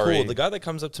really cool. The guy that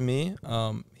comes up to me,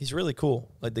 he's really cool.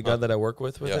 Like the guy that I work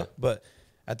with it. But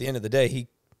at the end of the day,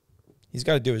 he's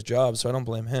got to do his job, so I don't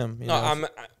blame him. You know?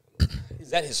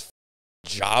 Is that his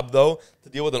job though, to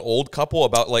deal with an old couple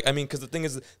about like? I mean, because the thing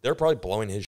is, they're probably blowing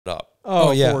his shit up.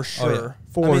 Oh yeah, for sure.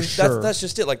 For sure. That's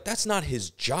just it. Like that's not his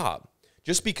job.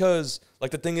 Just because,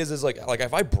 like, the thing is like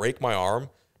if I break my arm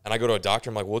and I go to a doctor,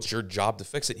 I'm like, well, it's your job to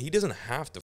fix it. He doesn't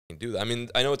have to do that. I mean,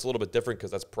 I know it's a little bit different because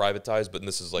that's privatized, but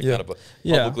this is like kind of a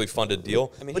publicly funded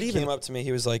deal. I mean, he came up to me.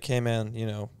 He was like, hey, man, you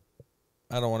know,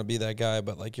 I don't want to be that guy,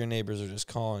 but, like, your neighbors are just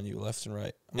calling you left and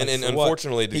right. And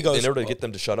unfortunately, in order to get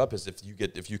them to shut up is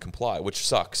if you comply, which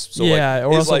sucks. So, yeah,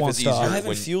 like, his life is easier. I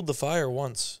haven't fueled the fire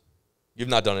once. You've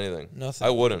not done anything? Nothing. I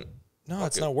wouldn't. No,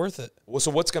 it's not worth it. Well, so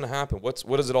what's going to happen? What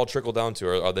does it all trickle down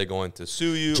to? Are they going to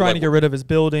sue you? Trying to get rid of his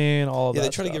building, all of that. Yeah,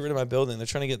 they're trying to get rid of my building. They're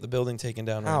trying to get the building taken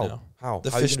down right now. How?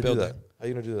 The fish building. How are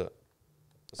you going to do that?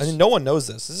 I mean, no one knows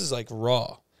this. This is like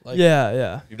raw. Like,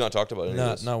 yeah. You've not talked about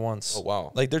it? Not once. Oh,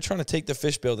 wow. Like, they're trying to take the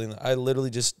fish building that I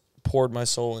literally just poured my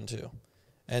soul into.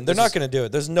 And they're not going to do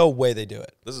it. There's no way they do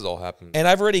it. This is all happening. And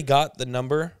I've already got the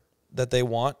number that they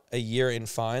want a year in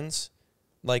fines.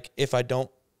 Like, if I don't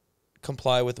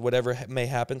comply with whatever may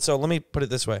happen. So let me put it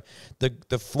this way.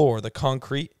 The floor, the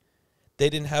concrete, they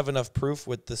didn't have enough proof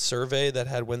with the survey that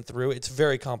had went through. It's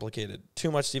very complicated. Too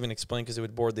much to even explain because it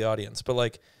would bore the audience. But,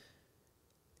 like,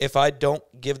 if I don't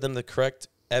give them the correct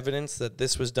evidence that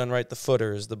this was done right, the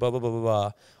footers, the blah, blah, blah, blah,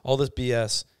 blah, all this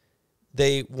BS,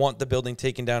 they want the building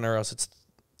taken down or else it's,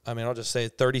 I mean, I'll just say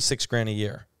 $36,000 a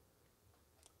year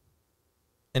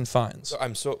in fines.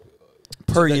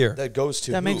 Per year. That goes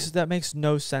to that makes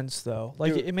no sense though.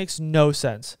 Like it makes no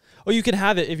sense. Oh, you can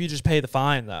have it if you just pay the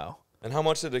fine though. And how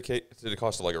much did it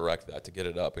cost to like erect that to get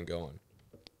it up and going?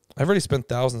 I've already spent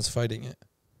thousands fighting it.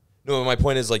 No, my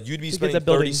point is like you'd be spending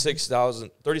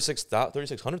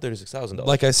 $36,000.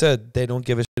 Like I said, they don't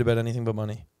give a shit about anything but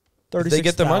money. If they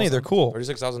get the money, they're cool.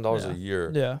 $36,000 a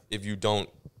year. Yeah. If you don't,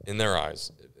 in their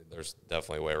eyes, there's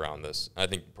definitely a way around this. I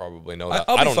think you probably know that.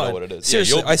 I don't know what it is.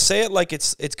 Seriously, I say it like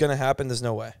it's going to happen. There's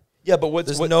no way. Yeah, but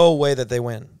there's no way that they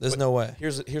win. There's no way.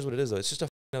 Here's what it is though. It's just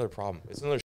another problem. It's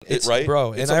another right,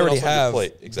 bro. And I already have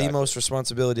the most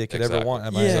responsibility I could ever want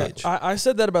at my age. I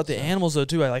said that about the animals though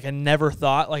too. I never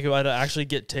thought like I'd actually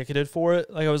get ticketed for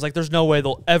it. Like I was like, there's no way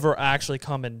they'll ever actually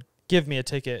come and give me a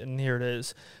ticket, and here it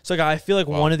is. So like, I feel like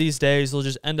one of these days they'll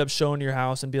just end up showing your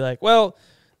house and be like, well,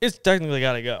 it's technically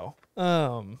got to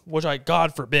go, which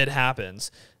God forbid happens.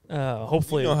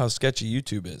 Hopefully, you know how sketchy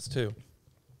YouTube is too.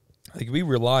 Like we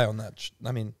rely on that.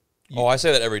 I mean, I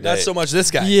say that every day. not so much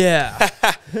this guy. Yeah.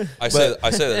 I say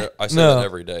that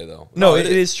every day though. No, it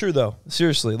is true though.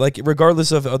 Seriously, like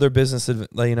regardless of other business,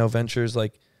 ventures,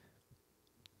 like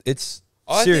it's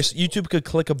serious. YouTube could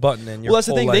click a button and your well, that's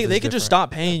the whole thing. life They is could just different.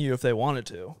 stop paying you if they wanted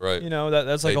to. Right. You know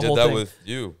that's like they a whole did that thing. with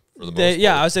you for the most part.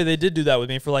 Yeah, I would say they did do that with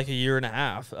me for like a year and a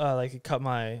half. Like it cut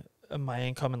my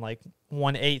income in like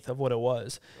 1/8 of what it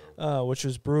was, which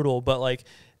was brutal. But like.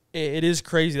 It is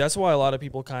crazy. That's why a lot of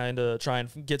people kind of try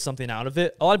and get something out of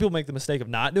it. A lot of people make the mistake of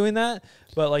not doing that.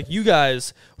 But like you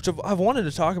guys, which I've wanted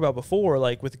to talk about before,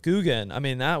 like with Guggen,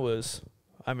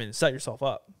 set yourself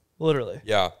up, literally.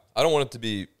 Yeah, I don't want it to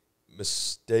be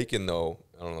mistaken though.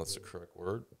 I don't know if that's the correct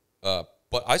word.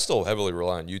 But I still heavily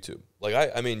rely on YouTube. Like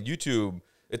I mean, YouTube.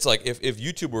 It's like if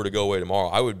YouTube were to go away tomorrow,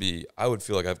 I would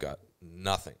feel like I've got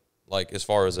nothing. Like as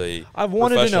far as I've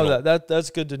wanted to know that's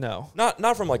good to know.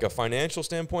 Not from like a financial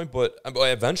standpoint, but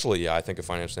eventually, yeah, I think a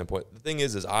financial standpoint. The thing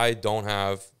is I don't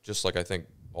have, just like I think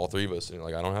all three of us,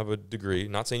 like I don't have a degree.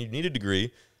 Not saying you need a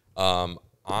degree.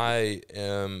 I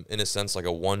am in a sense like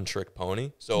a one-trick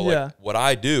pony. So like what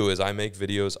I do is I make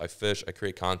videos, I fish, I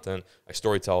create content, I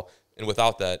storytell, and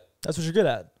without that, that's what you're good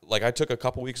at. Like I took a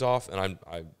couple weeks off, and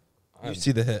you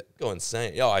see the hit. Go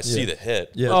insane. I see the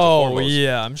hit. Yeah. Oh,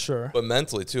 yeah, I'm sure. But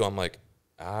mentally, too, I'm like,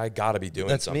 I got to be doing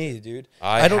That's something. That's me, dude.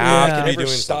 I don't have to be doing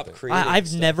stop something. creating I've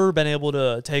stuff. never been able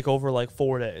to take over like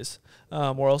 4 days,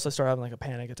 or else I start having like a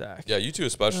panic attack. Yeah, you two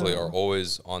especially are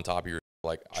always on top of your,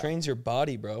 like. Trains your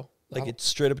body, bro. Like it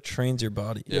straight up trains your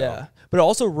body. Yeah. But it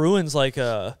also ruins like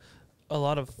a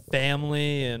lot of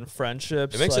family and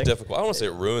friendships. It makes like, it difficult. I don't want to say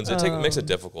it ruins. It makes it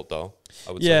difficult, though,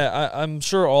 I would say. Yeah, I'm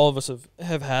sure all of us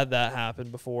have had that happen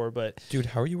before, but... Dude,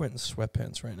 how are you wearing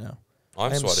sweatpants right now?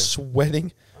 I'm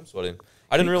sweating. I'm sweating.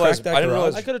 I didn't realize.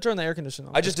 I could have turned the air conditioner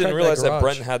on. I just didn't realize that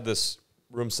Brenten had this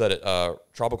room set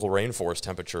at tropical rainforest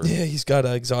temperature. Yeah, he's got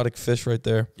exotic fish right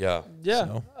there. Yeah. Yeah,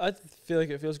 So. I feel like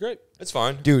it feels great. It's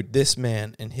fine. Dude, this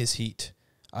man and his heat.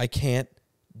 I can't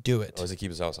do it. Does he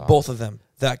keep his house hot? Both of them.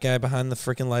 That guy behind the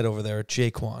freaking light over there,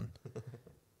 Jaquan.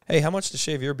 Hey, how much to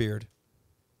shave your beard?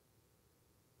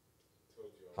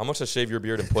 How much to shave your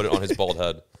beard and put it on his bald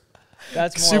head?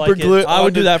 That's more Super like glue it. I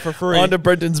would do that for free. Onto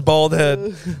Brenton's bald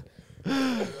head.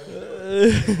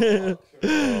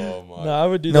 Oh my! No, I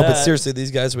would do No, that. but seriously,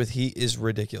 these guys with heat is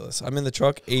ridiculous. I'm in the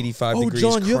truck, 85 Oh, degrees.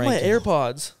 John, you have my cranking.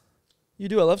 AirPods. You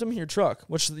do. I left them in your truck,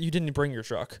 which you didn't bring your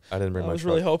truck. I didn't bring my I was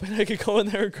truck. really hoping I could go in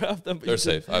there and grab them. But They're you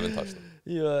safe. didn't. I haven't touched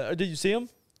them. Did you see them?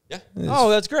 Yeah. Oh,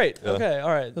 that's great. Yeah. Okay, all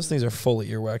right. Those things are full of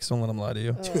earwax. Don't let them lie to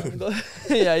you.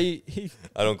 Yeah, he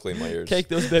I don't clean my ears. caked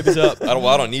those babies up. I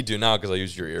don't need to now because I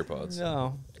used your earpods.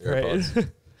 No, AirPods. great.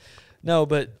 No,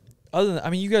 but other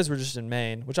than, you guys were just in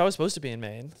Maine, which I was supposed to be in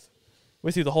Maine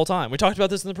with you the whole time. We talked about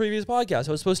this in the previous podcast.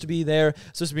 I was supposed to be there,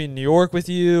 supposed to be in New York with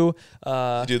you.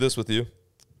 I do this with you?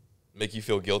 Make you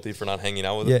feel guilty for not hanging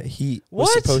out with Yeah, him? he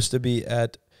was supposed to be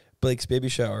at Blake's baby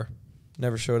shower.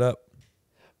 Never showed up.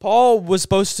 Paul was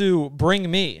supposed to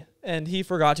bring me, and he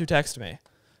forgot to text me.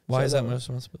 Why So is that that my was-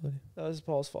 responsibility? That was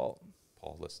Paul's fault.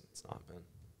 Paul, listen, it's not, man.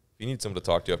 If you need someone to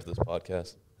talk to after this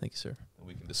podcast, Thank you, sir.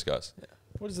 we can discuss.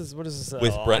 What is this? What is this?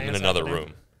 With Brent in alliance another happening?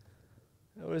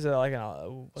 room. What is it like?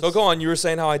 So go on. You were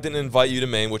saying how I didn't invite you to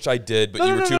Maine, which I did, but No,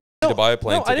 you no, were no, too no, to buy a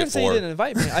plane No, I ticket didn't say you for. didn't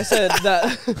invite me. I said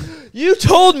that you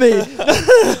told me.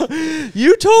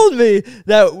 You told me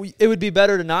that it would be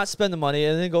better to not spend the money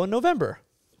and then go in November.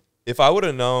 If I would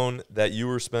have known that you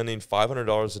were spending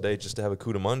 $500 a day just to have a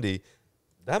Cudamundi,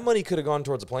 that money could have gone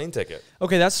towards a plane ticket.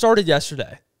 Okay, that started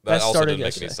yesterday. That also started didn't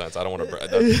make yesterday. any sense. I don't want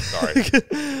to.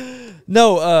 Sorry.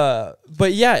 No,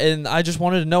 but yeah, and I just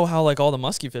wanted to know how like all the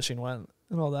muskie fishing went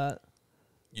and all that.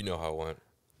 You know how it went.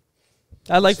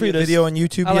 I'd like for you to video on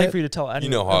YouTube. I'd like yet? for you to tell anyone. You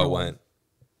know how it everyone. went.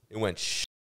 It went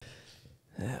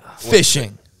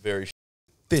Fishing. very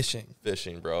Fishing.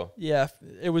 fishing, bro. Yeah,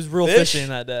 it was real Fish? fishing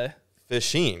that day.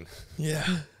 Fishing. Yeah.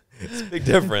 It's a big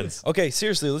difference. Okay,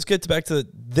 seriously, let's get back to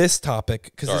this topic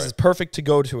because this Sorry. is perfect to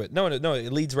go to it. No,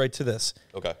 it leads right to this.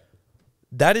 Okay.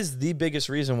 That is the biggest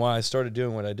reason why I started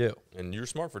doing what I do. And you're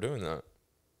smart for doing that.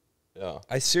 Yeah.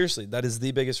 That is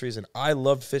the biggest reason. I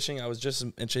loved fishing. I was just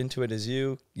as much into it as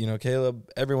you, Caleb,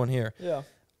 everyone here. Yeah.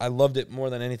 I loved it more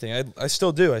than anything. I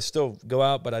still do. I still go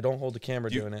out, but I don't hold the camera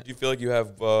doing it. Do you feel like you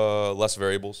have less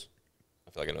variables?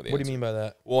 I feel like I know the answer. What do you mean by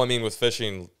that? Well, I mean, with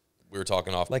fishing, we were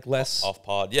talking off like less off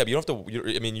pod. Yeah, but you don't have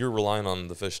to. I mean, you're relying on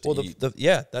the fish to eat.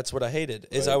 Yeah, that's what I hated.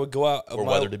 Is Right. I would go out Or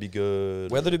weather to be good.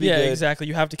 weather to be Yeah, good. exactly.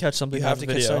 You have to catch something. You have to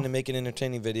catch video. something to make an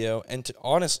entertaining video. And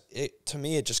to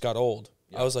me, it just got old.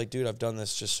 I was like, dude, I've done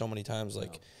this just so many times.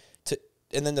 Like,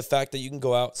 and then the fact that you can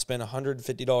go out, spend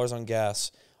 $150 on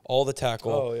gas, all the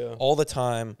tackle, all the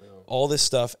time, all this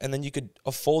stuff, and then you could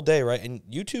a full day, right? And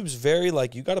YouTube's very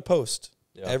like you got to post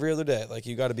every other day. Like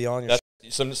you got to be on your.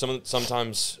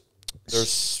 Sometimes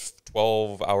there's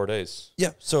 12-hour days.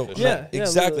 Yeah. So Yeah,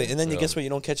 exactly. literally. And then you guess what? You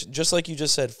don't catch it. Just like you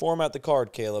just said, format the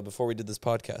card, Kayla, before we did this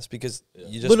podcast because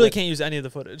you just literally can't use any of the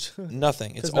footage.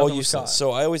 nothing. It's 'Cause all nothing was useless. caught.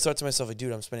 So I always thought to myself, like,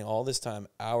 dude, I'm spending all this time,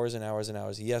 hours and hours and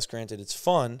hours. Yes, granted, it's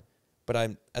fun, but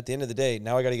I'm at the end of the day,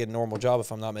 now I got to get a normal job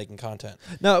if I'm not making content.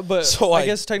 No, but So I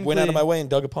guess technically went out of my way and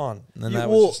dug a pond. And then that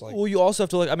well, was just like, well, you also have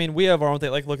to look. I mean, we have our own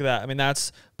thing. Like, look at that. I mean,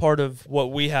 that's part of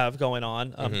what we have going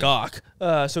on. Gawk.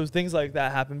 So things like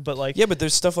that happen. But like, yeah, but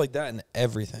there's stuff like that in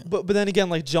everything. But then again,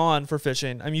 like John for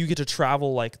fishing, I mean, you get to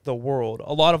travel like the world.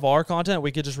 A lot of our content,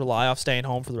 we could just rely off staying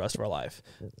home for the rest of our life.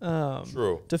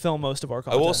 True. To film most of our I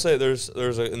content. will say there's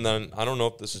and then I don't know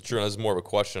if this is true. And this is more of a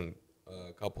question.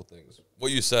 A couple things.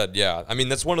 What you said, yeah. I mean,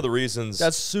 that's one of the reasons.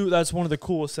 That's one of the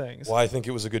coolest things. why I think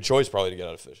it was a good choice probably to get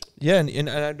out of fishing. Yeah, and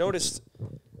I noticed,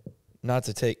 not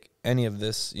to take any of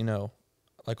this,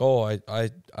 like, oh,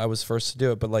 I was first to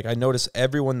do it, but like I noticed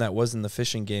everyone that was in the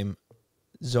fishing game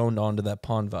zoned onto that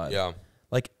pond vibe. Yeah.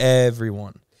 Like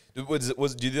everyone. Do you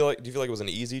feel like it was an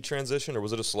easy transition or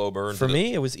was it a slow burn? For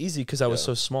me, it was easy because I was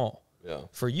so small. Yeah.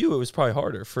 For you, it was probably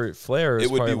harder. For Flair, it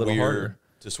was probably a little weird harder.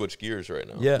 to switch gears right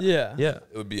now. Yeah. Yeah.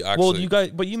 It would be actually. Well,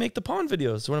 but you make the pond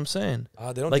videos. Is what I'm saying.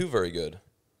 They don't like- do very good.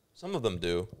 Some of them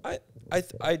do.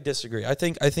 I disagree. I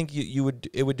think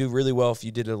it would do really well if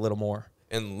you did it a little more.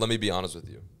 And let me be honest with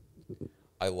you.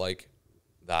 I like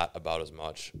that about as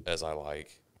much as I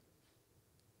like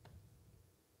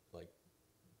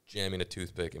jamming a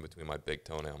toothpick in between my big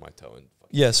toenail and my toe. And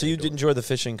Yeah, so you did enjoy the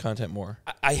fishing content more.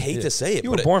 I hate to say it.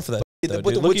 You were born for that. Though,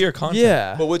 but dude. Look at your content.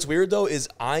 Yeah. But what's weird, though, is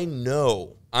I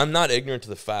know I'm not ignorant to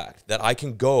the fact that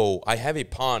I have a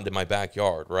pond in my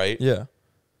backyard, right? Yeah.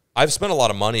 I've spent a lot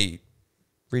of money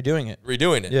Redoing it.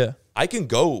 redoing it. Yeah. I can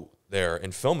go there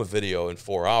and film a video in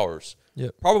 4 hours. Yeah.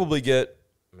 Probably get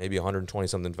maybe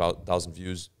 120-something thousand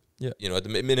views. Yeah. At the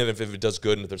minute, if it does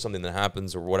good and if there's something that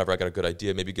happens or whatever, I got a good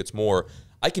idea, maybe it gets more.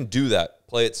 I can do that,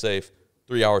 play it safe,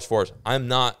 3 hours, 4 hours. I'm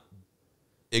not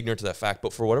ignorant to that fact,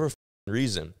 but for whatever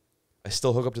reason, I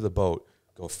still hook up to the boat,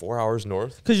 go 4 hours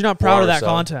north. Because you're not 4 proud of hours that south.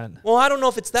 content. Well, I don't know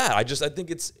if it's that. I think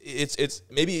it's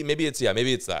maybe it's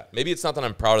that. Maybe it's not that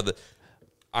I'm proud of the.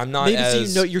 I'm not Maybe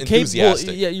as you're capable.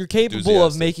 enthusiastic. Yeah, you're capable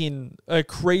of making a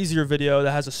crazier video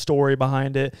that has a story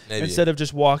behind it Maybe. instead of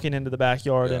just walking into the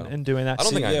backyard Yeah. and doing that. I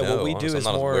don't think I know. What we do honestly. is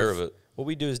I'm not more aware of it. What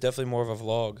we do is definitely more of a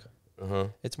vlog. Uh-huh.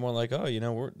 It's more like,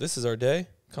 this is our day.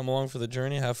 Come along for the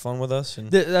journey, have fun with us,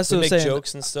 and That's we what I'm make saying.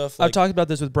 jokes and stuff. I've talked about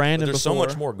this with Brandon But there's before. so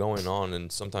much more going on in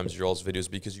sometimes your all's videos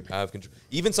because you have control.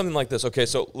 Even something like this. Okay,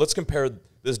 so let's compare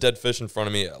this dead fish in front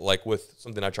of me like with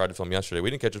something I tried to film yesterday. We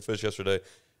didn't catch a fish yesterday.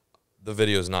 The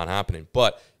video is not happening.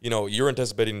 But, you're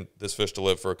anticipating this fish to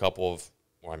live for a couple of,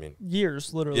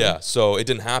 Years, literally. yeah, so it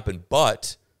didn't happen.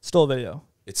 But Still a video.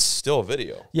 it's still a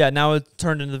video. Yeah, now it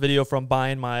turned into the video from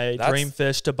buying my That's- dream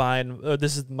fish to buying.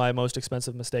 This is my most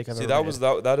expensive mistake I've See, ever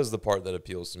made. that is the part that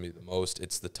appeals to me the most.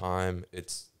 It's the time.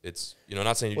 It's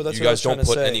not saying Well, that's you what I guys was trying don't to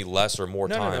put say. any less or more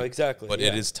No, time. exactly. But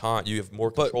it is time. You have more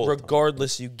But control. of time.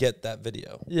 regardless, you get that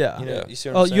video. Yeah. Yeah. You see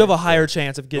what I'm saying? You have a higher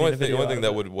chance of The getting only a thing, video. the only thing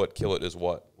out that of would kill it is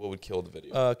what? What would kill the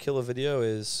video? Kill a video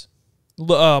is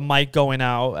it. Mike going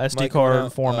out, SD Mike card going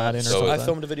out, formatting or so something. I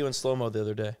filmed a video in slow mo the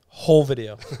other day. Whole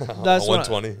video, That's what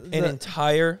 120. an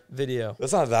entire video.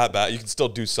 That's not that bad. You can still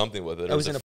do something with it. I was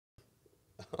in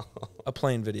a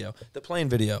plane video. The plane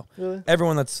video. Really?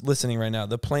 Everyone that's listening right now,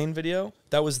 the plane video,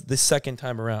 that was the second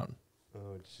time around.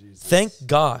 Oh, Jesus. Thank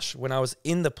gosh, when I was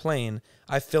in the plane,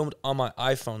 I filmed on my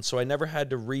iPhone, so I never had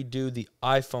to redo the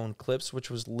iPhone clips, which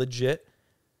was legit.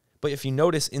 But if you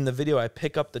notice in the video, I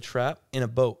pick up the trap in a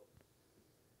boat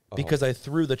because I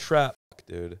threw the trap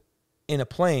Dude. in a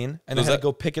plane, and Does I had that- to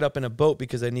go pick it up in a boat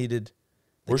because I needed.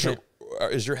 Where's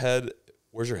your head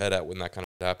at when that kind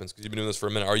of happens? Because you've been doing this for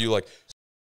a minute. Are you like,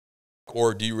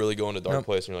 or do you really go into a dark Nope.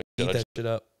 place and you're like, Eat "Shit, I that just- shit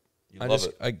up. you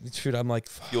love it. I'm like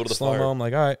Fuel to the slow fire. mo. I'm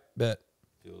like, all right, bet.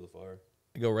 Feel the fire.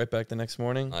 I go right back the next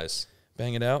morning, Nice,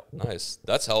 bang it out. nice.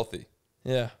 That's healthy.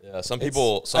 Yeah. Yeah. Some It's-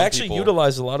 people. I actually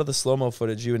utilized a lot of the slow mo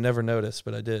footage you would never notice,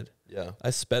 but I did. Yeah.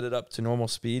 I sped it up to normal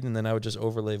speed, and then I would just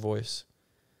overlay voice.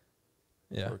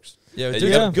 Yeah. Works. Yeah, Hey, dude, you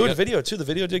got- good you got- video too. The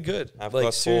video did good. Half Like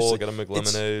glass full. seriously, Got to make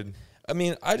lemonade. I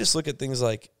mean, I just look at things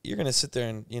like you're going to sit there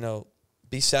and,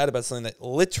 be sad about something that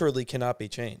literally cannot be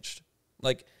changed.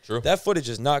 Like, True. that footage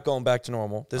is not going back to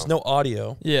normal. There's no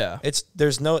audio. Yeah. It's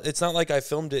not like I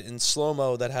filmed it in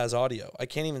slow-mo that has audio. I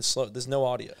can't even there's no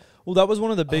audio. Well, that was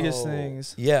one of the biggest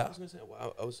things. Yeah. I was gonna say,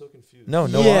 wow, I was so confused. No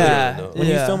Yeah. audio. No. When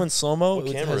you Yeah. film in slow-mo, What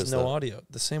it camera has is no that? audio.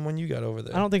 The same one you got over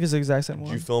there. I don't think it's the exact same Did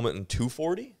one. you film it in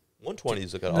 240?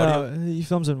 120's got audio. No, he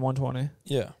films in 120.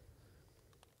 Yeah.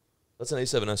 That's an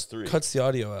A7S3. Cuts the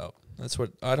audio out. That's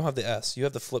what I don't have the S. You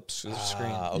have the flip screen.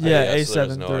 Okay, Yeah, so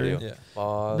there's no A7 audio. III.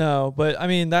 Yeah. No, but I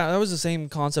mean that was the same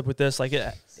concept with this. Like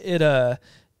it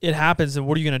happens, and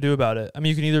what are you gonna do about it? I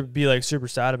mean, you can either be like super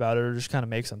sad about it or just kind of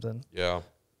make something. Yeah.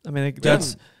 I mean, like,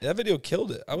 that's That video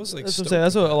killed it. I was like, that's what I'm saying.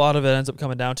 That's what a lot of it ends up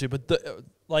coming down to. But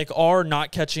like our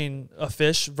not catching a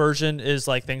fish version is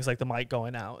like things like the mic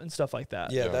going out and stuff like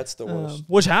that. Yeah, that's the worst.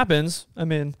 Which happens. I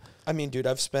mean, dude,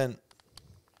 I've spent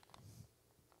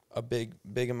a big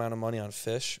amount of money on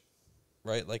fish,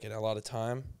 right? Like in a lot of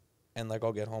time, and like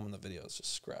I'll get home and the video is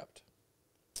just scrapped.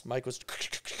 Mike was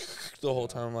the whole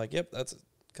time. I'm like, yep, that's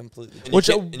completely.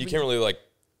 And you can't really like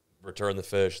return the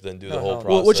fish, then do the whole process.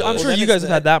 Well, which I'm sure you guys have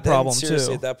had that problem seriously,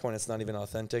 too. At that point, it's not even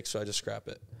authentic, so I just scrap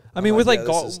it. I mean, with like when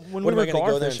we what am were I gonna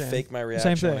go there and gar fake my Same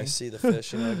reaction when I thing. see the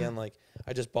fish? Again, like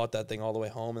I just bought that thing all the way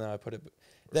home, and then I put it.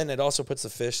 Then it also puts the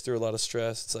fish through a lot of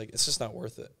stress. It's like it's just not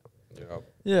worth it. Yeah.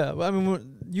 Yeah, I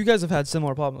mean, you guys have had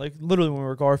similar problems. Like literally when we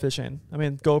were gar fishing. I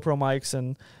mean, GoPro mics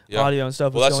and audio and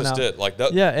stuff. Well, was that's going just out. it. Like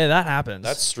that. Yeah, and that happens.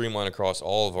 That's streamlined across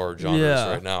all of our genres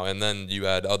right now. And then you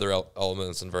add other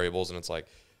elements and variables, and it's like,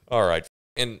 all right.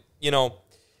 And,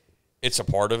 it's a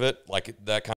part of it. Like,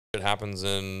 that kind of shit happens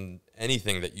in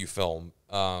anything that you film.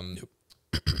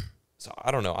 So,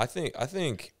 I don't know. I think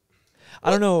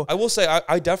I don't know. I will say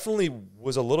I definitely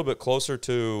was a little bit closer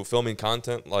to filming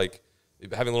content, like,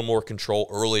 having a little more control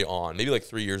early on. Maybe like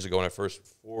 3 years ago when I first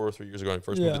moved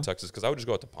to Texas, because I would just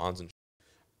go out to ponds and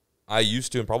I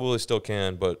used to and probably still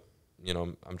can, but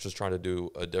I'm just trying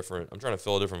to I'm trying to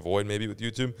fill a different void maybe with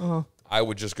YouTube. I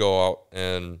would just go out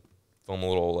and film a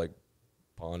little like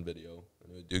pond video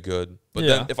and it would do good. But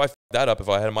then if I f***ed that up, if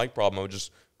I had a mic problem, I would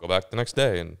just go back the next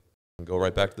day and go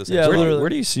right back to the same. Yeah, where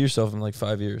do you see yourself in like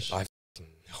 5 years? I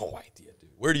no idea, dude.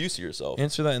 Where do you see yourself?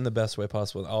 Answer that in the best way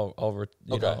possible.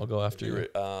 I'll go after you.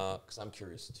 Because I'm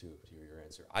curious to hear your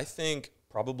answer. I think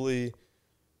probably.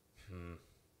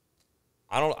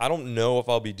 I don't know if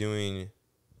I'll be doing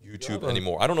YouTube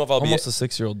anymore. I don't know if I'll almost a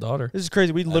 6-year-old daughter. This is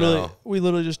crazy. We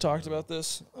literally just talked about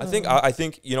this. I think I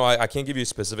can't give you a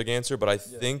specific answer, but I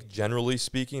think generally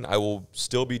speaking, I will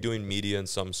still be doing media in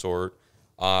some sort.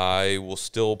 I will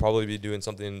still probably be doing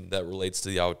something that relates to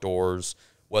the outdoors,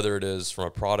 whether it is from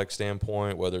a product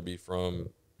standpoint, whether it be from,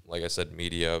 like I said,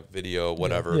 media, video,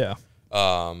 whatever. Yeah.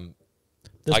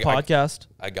 This podcast.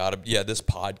 This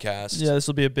podcast. Yeah, this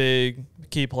will be a big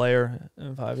key player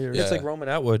in 5 years. It's like Roman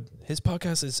Atwood. His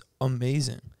podcast is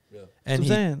amazing. Yeah.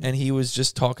 And he was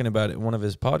just talking about it. One of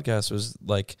his podcasts was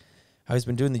like how he's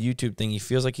been doing the YouTube thing. He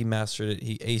feels like he mastered it.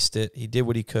 He aced it. He did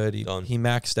what he could. He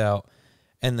maxed out.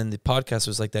 And then the podcast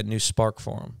was like that new spark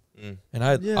for him. And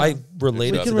I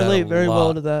related to that. We can relate very lot.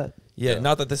 well to that. Yeah,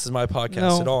 not that this is my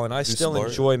podcast at all. And I still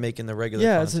enjoy making the regular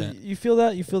content. You feel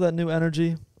that? You feel that new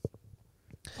energy?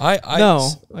 I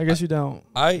guess you don't.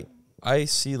 I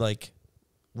see like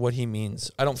what he means.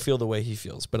 I don't feel the way he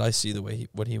feels, but I see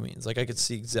what he means. Like I could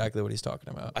see exactly what he's talking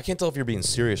about. I can't tell if you're being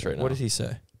serious right now. What did he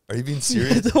say? Are you being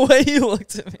serious? The way you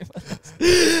looked at me.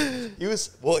 He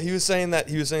was saying that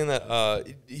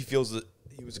he feels that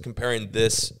he was comparing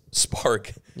this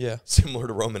spark similar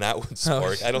to Roman Atwood's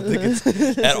spark. I don't think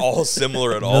it's at all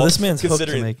similar at all. No, this man's hooked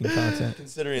to making content.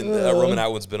 Considering that Roman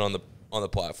Atwood's been on the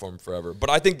platform forever. But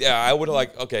I think I would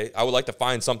like to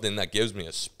find something that gives me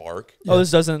a spark. Oh,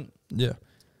 this doesn't. Yeah.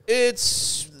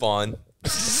 It's fun. I'm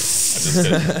just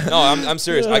kidding. No, I'm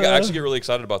serious. I actually get really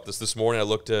excited about this. This morning I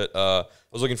looked at I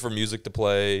was looking for music to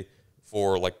play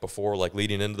for before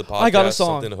leading into the podcast. I got a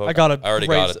song. Something to hook. I already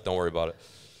got it. Don't worry about it.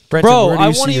 Brenten, Bro, where do I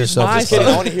you wanna see use yourself my in song. 5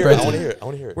 I want to hear it. I want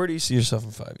to hear it. Where do you see yourself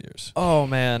in 5 years? Oh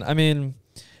man, I mean,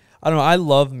 I don't know. I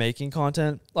love making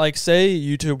content. Like, say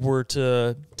YouTube were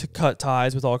to cut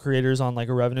ties with all creators on like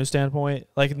a revenue standpoint,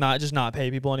 like not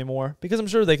pay people anymore, because I'm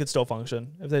sure they could still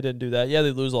function if they didn't do that. Yeah,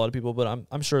 they'd lose a lot of people, but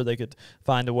I'm sure they could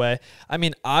find a way. I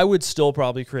mean, I would still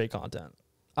probably create content.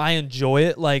 I enjoy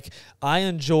it. Like, I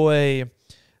enjoy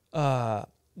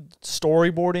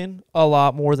storyboarding a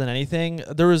lot more than anything.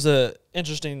 There was a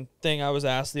interesting thing I was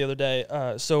asked the other day.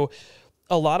 So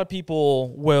a lot of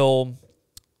people will,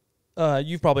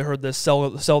 you've probably heard this,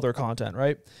 sell their content,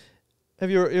 right? Have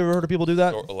you ever heard of people do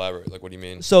that? Or elaborate. Like, what do you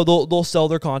mean? So they'll sell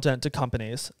their content to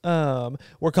companies,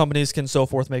 where companies can so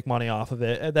forth make money off of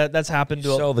it. That's happened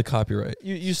to Sell the copyright.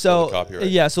 you sell the copyright.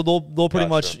 Yeah, so they'll pretty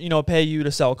much Gotcha. pay you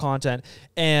to sell content.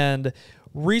 And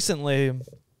recently,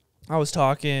 I was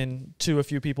talking to a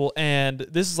few people, and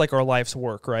this is like our life's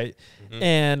work, right? Mm-hmm.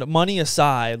 And money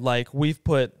aside, like we've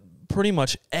put pretty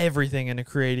much everything into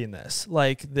creating this,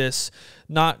 like this,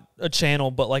 not a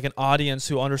channel, but like an audience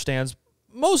who understands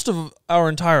most of our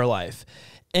entire life.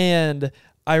 And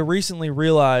I recently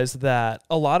realized that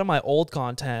a lot of my old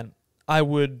content I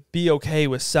would be okay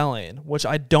with selling, which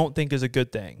I don't think is a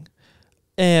good thing.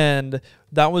 And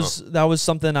that was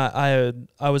something I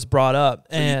was brought up,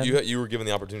 So and you were given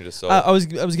the opportunity to sell. I was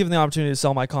given the opportunity to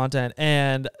sell my content,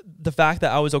 and the fact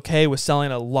that I was okay with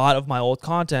selling a lot of my old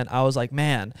content, I was like,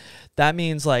 man, that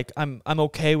means like I'm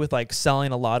okay with like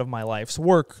selling a lot of my life's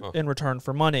work in return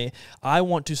for money. I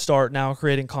want to start now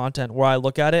creating content where I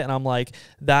look at it and I'm like,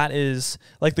 that is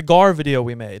like the GAR video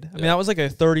we made. I mean, that was like a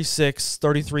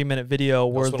 33 minute video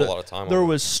where spent a lot of time there on it.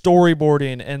 was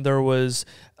storyboarding, and there was,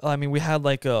 I mean, we had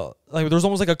like there's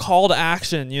almost like a call to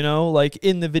action, like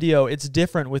in the video. It's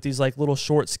different with these like little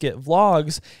short skit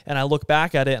vlogs. And I look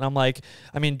back at it and I'm like,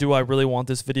 I mean, do I really want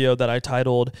this video that I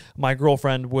titled "My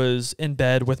Girlfriend Was in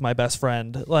Bed with My Best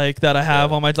Friend," like that I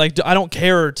have on my, like, I don't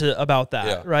care about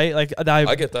that, right? Like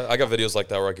I get that. I got videos like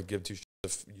that where I could give two shits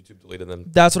if YouTube deleted them.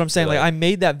 That's what I'm saying. Like I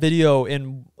made that video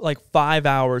in like 5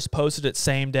 hours, posted it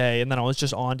same day, and then I was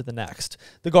just on to the next.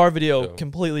 The GAR video,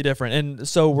 completely different. And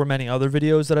so were many other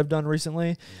videos that I've done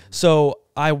recently. So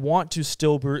I want to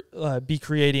still be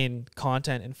creating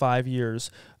content in 5 years,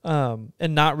 and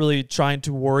not really trying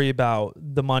to worry about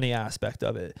the money aspect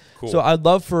of it. Cool. So I'd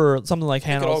love for something like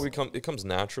Hannah. It comes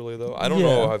naturally though. I don't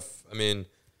know.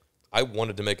 I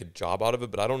wanted to make a job out of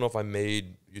it, but I don't know if I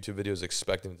made YouTube videos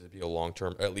expecting it to be a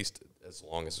long-term, at least as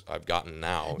long as I've gotten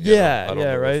now.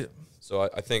 Right. So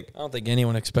I think... I don't think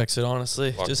anyone expects it, honestly.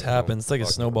 It just happens. It's like a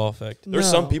snowball effect. There's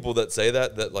some people that say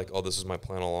that like, oh, this is my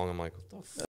plan all along. I'm like, what the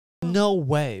fuck? No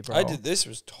way, bro. This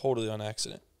was totally on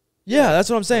accident. Yeah, that's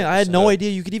what I'm saying. I had no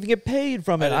idea you could even get paid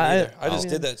from it. I just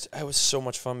did that. It was so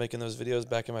much fun making those videos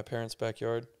back in my parents'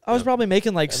 backyard. I was probably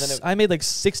making like, I made like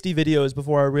 60 videos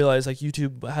before I realized like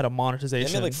YouTube had a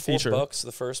monetization I made like feature. $4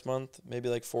 the first month, maybe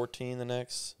like 14 the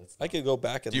next. I could go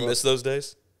back and Do you miss those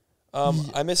days?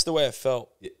 I miss the way I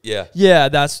felt. Yeah. Yeah,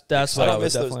 that's what I I would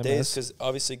miss those definitely days miss. because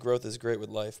obviously growth is great with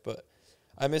life, but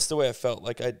I miss the way I felt.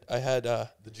 Like I had the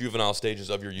juvenile stages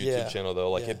of your YouTube channel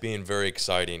though, like it being very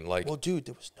exciting. Like, well, dude,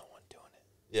 there was no one doing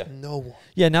it. Yeah. No one.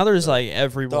 Yeah, now there's like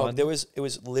everyone. Dog, it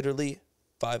was literally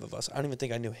 5 of us. I don't even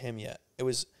think I knew him yet. It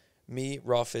was me,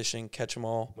 raw fishing, catch 'em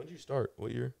all. When did you start?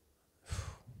 What year?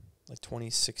 Like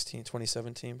 2016,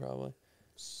 2017 probably.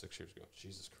 6 years ago.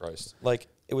 Jesus Christ. Like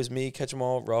it was me, catch 'em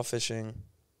all, raw fishing.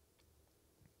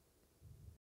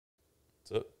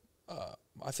 That's it.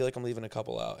 I feel like I'm leaving a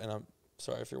couple out, and I'm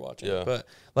sorry if you're watching. Yeah. But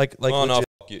like Oh, no,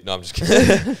 fuck you. No, I'm just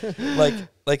kidding.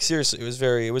 like seriously,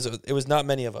 it was not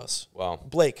many of us. Wow.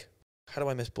 Blake. How do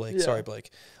I miss Blake? Yeah. Sorry, Blake.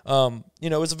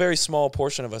 It was a very small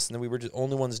portion of us, and then we were the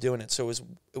only ones doing it. So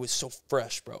it was so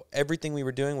fresh, bro. Everything we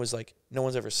were doing was like no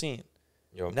one's ever seen.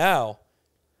 Yo. Now,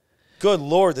 good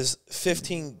Lord, there's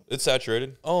 15. It's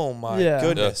saturated. Oh my Yeah.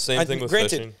 goodness. Yeah, same thing with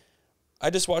fishing. I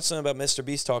just watched something about Mr.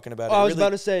 Beast talking about it. I was really, about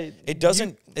to say it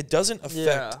doesn't affect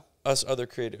Yeah. us other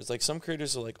creators. Like some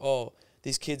creators are like, oh,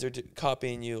 these kids are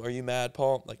copying you. Are you mad,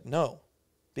 Paul? Like, no,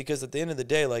 because at the end of the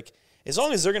day, like as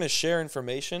long as they're gonna share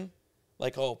information,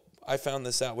 like, oh, I found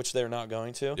this out, which they're not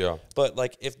going to. Yeah. But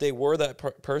like if they were that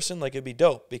person, like it'd be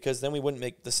dope because then we wouldn't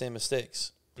make the same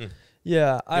mistakes.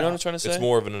 Yeah, You know what I'm trying to say? It's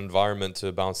more of an environment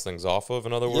to bounce things off of,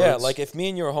 in other words. Yeah, like if me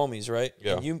and you are homies, right?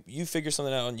 Yeah. And you figure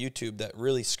something out on YouTube that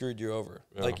really screwed you over.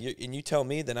 Yeah. Like and you tell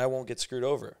me, then I won't get screwed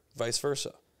over. Vice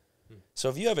versa. So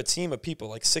if you have a team of people,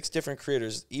 like 6 different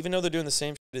creators, even though they're doing the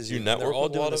same shit as you, and they're network all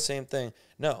with a doing lot the of- same thing.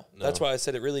 No, that's why I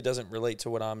said it really doesn't relate to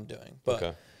what I'm doing. But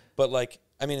Okay. but like,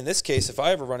 I mean, in this case, if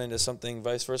I ever run into something,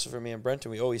 vice versa for me and Brenten,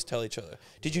 we always tell each other.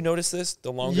 Did you notice this?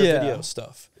 The longer Yeah. video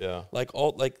stuff. Yeah. Like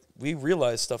we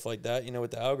realize stuff like that,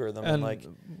 with the algorithm and like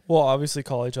we'll obviously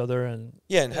call each other and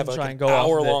and have and like try an and go off of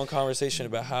it. hour-long conversation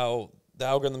about how the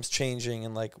algorithm's changing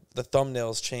and like the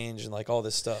thumbnails change and like all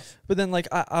this stuff. But then, like,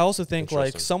 I also think, like,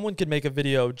 Interesting. someone could make a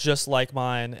video just like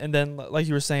mine, and then, like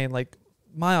you were saying, like,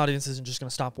 my audience isn't just gonna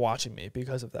stop watching me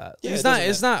because of that. Yeah, it's it not. doesn't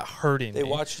It's not hurting They me.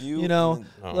 watch you, You know, and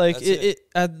then- Oh. like That's it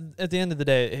at the end of the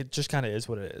day, it just kind of is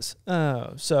what it is.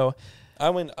 So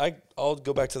I'll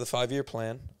go back to the 5-year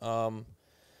plan.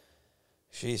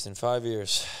 Jeez, in 5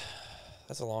 years,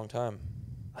 that's a long time.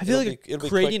 I feel like it'll be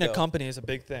creating quick, a though. company is a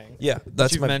big thing. Yeah,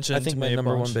 that's you've I mentioned think to my me a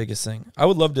number bunch. one biggest thing. I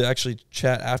would love to actually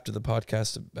chat after the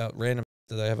podcast about random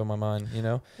that I have on my mind,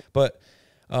 But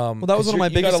Well, that was one of my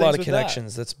you biggest got a lot things of with that.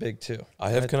 connections. That's big too. I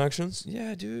have connections.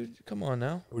 Yeah, dude. Come on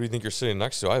now. Who do you think you're sitting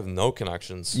next to? I have no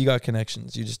connections. You got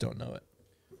connections. You just don't know it.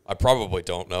 I probably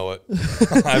don't know it.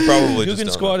 I probably just Guggen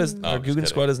don't Squad know. is No, our I'm just Guggen kidding.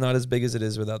 Squad is not as big as it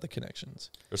is without the connections.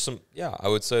 There's some, yeah, I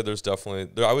would say there's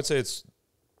definitely, I would say it's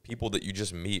people that you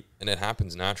just meet, and it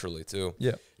happens naturally too.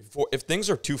 Yeah. If things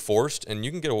are too forced, and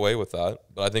you can get away with that,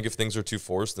 but I think if things are too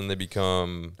forced, then they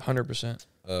become 100%.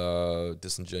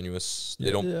 disingenuous.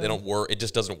 Yeah. They don't work. It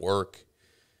just doesn't work.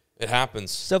 It happens.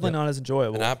 It's definitely not as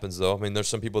enjoyable. It happens though. I mean, there's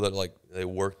some people that they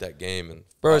work that game, and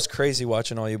Bro, it's crazy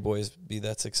watching all you boys be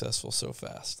that successful so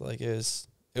fast. Like it was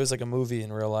like a movie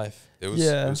in real life. it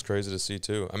was crazy to see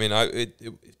too. I mean,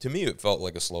 to me it felt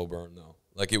like a slow burn though.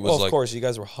 Like it was Well, of course, you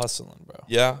guys were hustling, bro.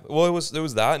 Yeah, well, it was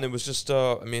that, and it was just.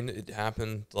 I mean, it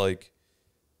happened. Like,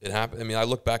 it happened. I mean, I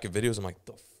look back at videos. I'm like,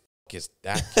 the fuck is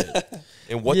that kid?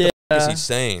 And what the fuck is he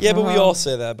saying? Yeah, but we all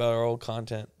say that about our old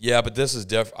content. Yeah, but this is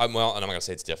different. Well, and I'm not gonna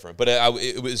say it's different, but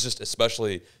it was just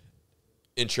especially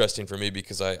interesting for me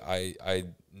because I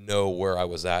know where I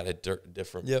was at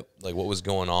different. Yep. Like what was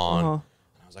going on. Uh-huh.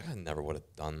 And I was like, I never would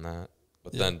have done that.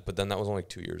 But Yeah. then that was only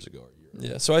 2 years ago. Or a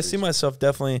year. Yeah, so I see myself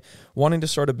definitely wanting to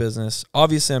start a business.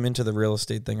 Obviously, I'm into the real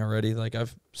estate thing already. Like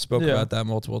I've spoken Yeah. about that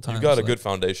multiple times. You've got a like, good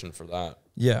foundation for that.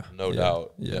 Yeah, No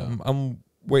doubt. Yeah, Yeah. I'm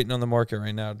waiting on the market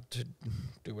right now to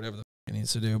do whatever the it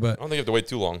needs to do. I But don't think you have to wait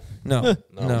too long. no,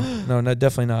 No. no,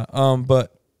 definitely not.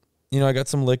 But I got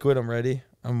some liquid. I'm ready.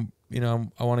 I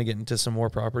want to get into some more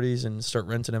properties and start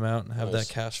renting them out and have Nice.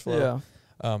 that cash flow.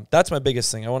 Yeah. That's my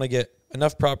biggest thing. I want to get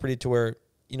enough property to where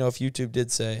if YouTube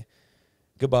did say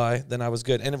goodbye, then I was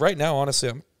good. And right now,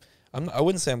 honestly, I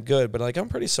wouldn't say I'm good, but like I'm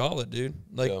pretty solid, dude.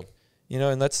 Like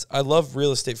and I love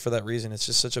real estate for that reason. It's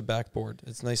just such a backboard.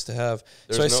 It's nice to have.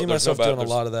 So I see myself doing a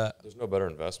lot of that. There's no better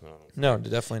investment. No,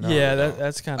 definitely not. Yeah,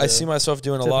 that's kind of. I see myself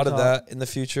doing a tip lot of of top. that in the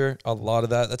future. A lot of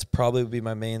that. That's probably would be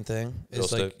my main thing. Real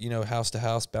Is like house to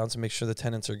house, bounce and make sure the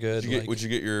tenants are good. Would you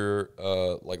get your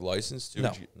license too?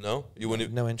 No. No, you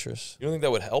wouldn't. No interest. You don't think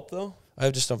that would help though? I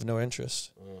just have no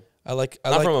interest. I like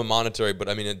Not from a monetary, but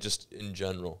I mean, just in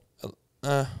general.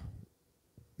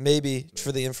 maybe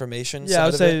for the information. Yeah, I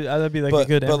would side say of it. that'd be like a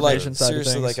good but like information side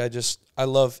seriously, of things. like I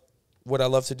love what I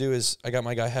love to do is I got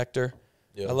my guy Hector.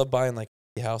 Yeah. I love buying like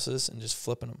houses and just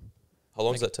flipping them. How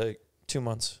long does that take? 2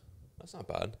 months. That's not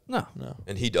bad. no.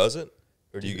 And he does it,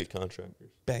 or do you get contractors?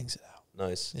 Bangs it out.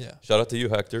 Nice. Yeah. Shout out to you,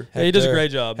 Hector. Yeah, he does a Hector.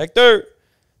 great job.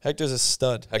 Hector's a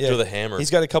stud. Hector the Hammer. He's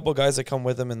got a couple guys that come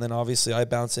with him, and then obviously I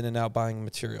bounce in and out buying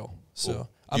material. So Cool.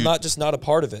 I'm not a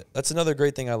part of it. That's another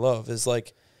great thing I love is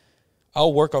like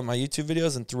I'll work on my YouTube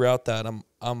videos, and throughout that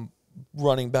I'm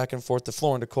running back and forth to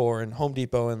Floor and Decor and Home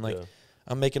Depot, and like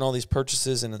I'm making all these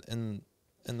purchases, and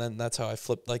then that's how I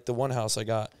flipped. Like the one house I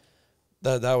got,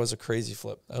 that was a crazy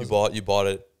flip. You bought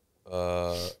it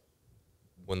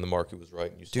when the market was right,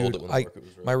 and you sold it when the market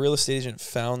was right. My real estate agent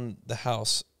found the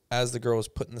house as the girl was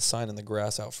putting the sign in the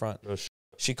grass out front. No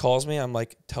She calls me. I'm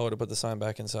like, tell her to put the sign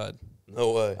back inside.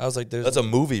 No way. I was like, That's a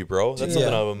movie, bro. That's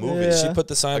something out of a movie. Yeah. She put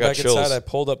the sign I got back chills. inside. I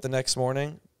pulled up the next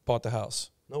morning, bought the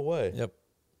house. No way. Yep.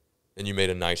 And you made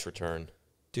a nice return.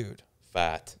 Dude.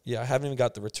 Fat. Yeah, I haven't even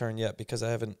got the return yet because I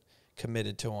haven't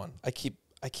committed to one. I keep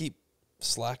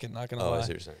slacking, not gonna lie. I see what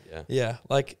you're saying. Yeah. Yeah,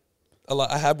 like a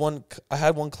lot. I had one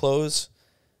close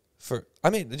for. I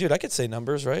mean, dude, I could say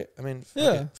numbers, right? I mean,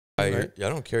 Yeah. right? I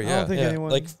don't care. I Yeah. don't think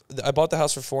anyone. Like I bought the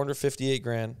house for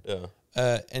 $458,000.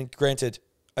 Yeah. And granted,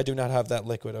 I do not have that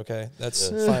liquid. Okay, that's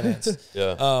Yeah. financed.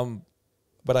 Yeah.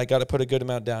 But I got to put a good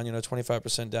amount down.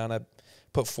 25% down. I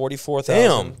put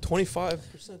 44,000. Damn.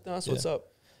 25%. That's what's up.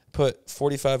 Put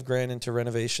 45 grand into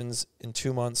renovations in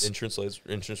 2 months. Interest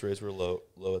rates were low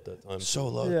at that time. So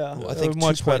low. Yeah. Well, It I think was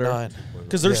much better. 2.9.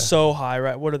 Because they're Yeah. so high,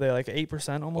 right? What are they, like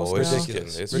 8% almost Oh, it's now?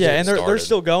 ridiculous. it's Yeah, and they're started.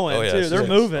 still going, Oh, yeah, too. it's They're just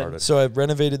moving. started. So I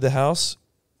renovated the house,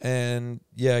 and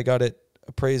I got it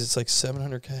appraised. It's like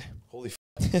 $700K. Holy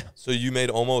f. So you made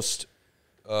almost,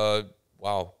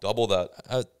 double that.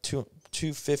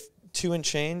 $2 and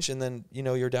change, and then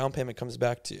your down payment comes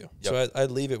back to you. Yep. So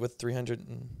I'd leave it with 300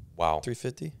 and Wow.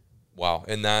 350 Wow.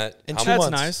 And that, in how 2 much,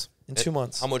 months. nice. In 2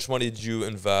 months. how much money did you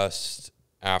invest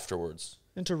afterwards?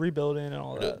 Into rebuilding and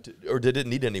all that. Or did it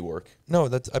need any work? No,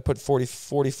 I put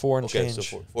 44 and Okay, change.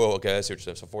 so okay, I see what you're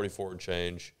saying. So 44 and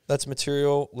change. That's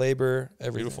material, labor,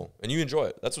 everything. Beautiful. And you enjoy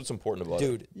it. That's what's important about it.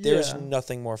 Dude, there's Yeah.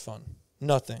 nothing more fun.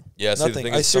 Nothing. Yeah, see, the nothing.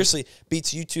 thing I is seriously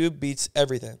beats YouTube, beats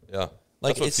everything. Yeah.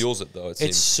 Like, That's what it's- fuels it, though. It It's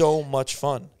seems. so much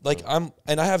fun. Like I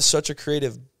have such a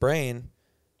creative brain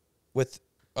with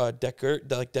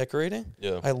decorating.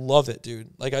 Yeah. I love it, dude.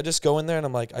 Like I just go in there and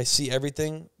I'm like, I see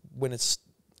everything when it's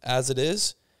as it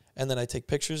is, and then I take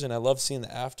pictures and I love seeing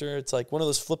the after. It's like one of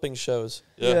those flipping shows.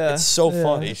 Yeah. It's so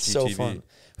fun. HGTV. It's so fun.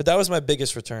 But that was my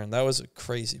biggest return. That was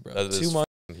crazy, bro. That is 2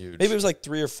 months. huge. Maybe it was like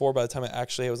 3 or 4 by the time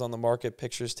it was on the market.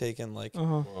 Pictures taken, like,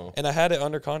 Wow. and I had it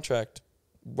under contract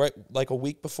right like a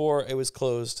week before it was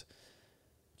closed.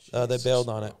 They bailed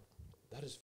on it. That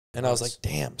is. And I was like,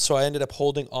 damn. So I ended up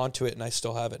holding onto it, and I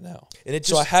still have it now. And it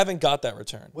so I just- haven't got that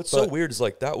return. What's so weird is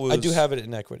like that was. I do have it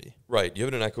in equity. Right. You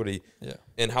have it in equity. Yeah.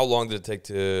 And how long did it take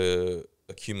to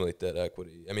accumulate that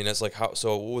equity? I mean, that's like how.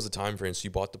 So what was the time frame? So you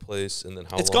bought the place, and then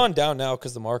how? It's long? gone down now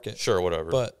because the market. Sure,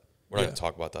 whatever. But we're not gonna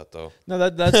talk about that though. No,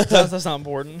 that's not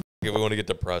important. If we want to get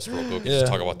depressed real quick, Yeah.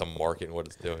 just talk about the market and what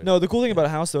it's doing. No, the cool thing about a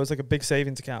house though, it's like a big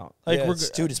savings account. Like Yeah,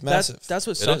 dude, it's massive. That's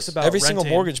what It sucks is. about every renting. single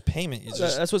mortgage payment. You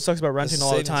just, That's what sucks about renting a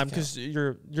all the savings time account. because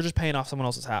you're just paying off someone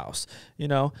else's house. You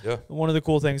know, Yeah. One of the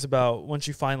cool things about once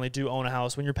you finally do own a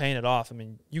house, when you're paying it off, I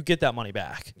mean, you get that money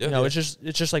back. Yeah. You know, Yeah.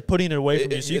 it's just like putting it away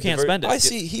from you, so you at the can't very- spend it. I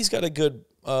see he's got a good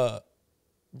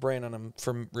brain on him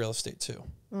from real estate too.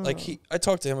 Like I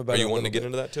talked to him about. Are it you a wanting to little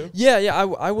get bit. into that too? Yeah,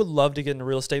 I would love to get into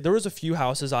real estate. There was a few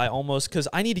houses I almost, because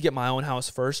I need to get my own house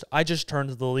first. I just turned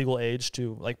the legal age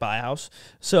to like buy a house.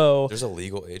 So There's a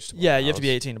legal age to buy yeah, a you have to be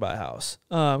house. 18 to buy a house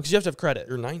because you have to have credit.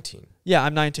 You're 19. Yeah,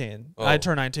 I'm 19. Oh. I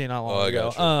turned 19 not long Oh, I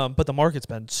ago. gotcha. But the market's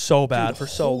been so bad Dude, for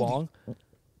so holy- long.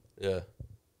 Yeah.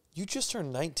 You just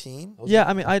turned 19. Yeah,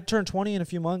 I mean, I turned 20 in a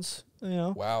few months. You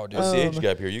know. Wow, dude. What's the age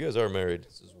gap here? You guys are married.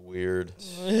 This is weird.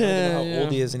 I don't know how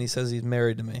old he is, and he says he's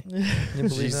married to me. Can you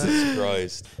believe that? Jesus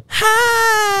Christ.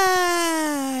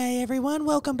 Hi, everyone.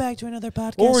 Welcome back to another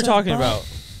podcast. What were we talking about?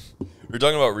 We're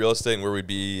talking about real estate and where we'd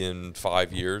be in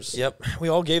 5 years. Yep. We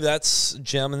all gave that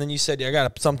gem, and then you said, yeah, I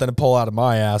got something to pull out of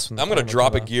my ass. I'm going to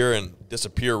drop a gear and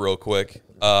disappear real quick.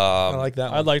 I like that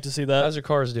one. I'd like to see that. How's your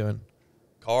cars doing?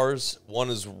 Cars, one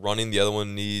is running, the other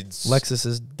one needs Lexus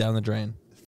is down the drain.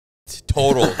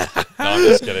 total. No, I'm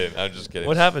just kidding. I'm just kidding.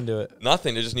 What happened to it?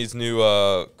 Nothing. It just needs new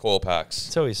coil packs.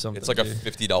 It's always something. It's like a dude.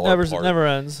 $50 part. Never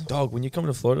ends. Dog, when you come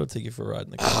to Florida, I'll take you for a ride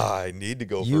in the car. Ah, I need to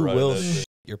go for You a ride. will in that shit shit.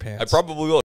 your pants. I probably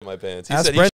will shit my pants. He Ask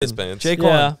said he shit his Brenten. pants. Jake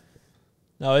Yeah. on.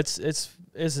 No, it's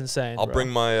insane. I'll bro. bring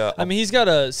my. I mean, he's got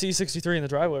a C63 in the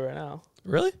driveway right now.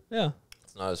 Really? Yeah.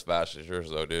 it's not as fast as yours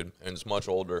though, dude, and it's much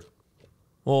older.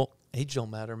 Well, age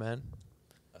don't matter, man.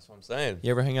 That's what I'm saying.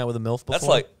 You ever hang out with a MILF before? That's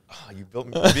like you built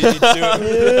me. You beat me to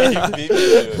it. You beat me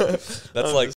to it.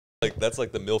 That's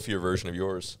like the milfier version of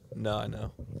yours. No, I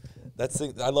know.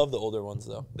 I love the older ones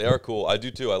though. They are cool. I do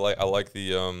too. I like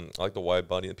the wide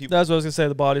body. The people. That's what I was gonna say.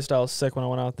 The body style is sick when I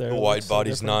went out there. The It wide looks so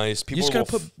body's different. nice. You People just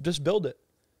gotta just build it.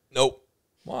 Nope,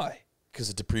 Why? because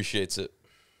it depreciates it.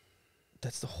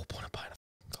 That's the whole point of buying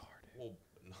a car, dude.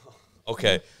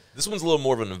 Okay, this one's a little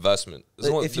more of an investment.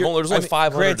 There's only, If you're- there's only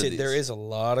 500 of Granted, these. there is a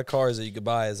lot of cars that you could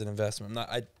buy as an investment.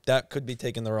 That could be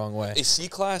taken the wrong way. a C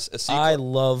class. I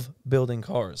love building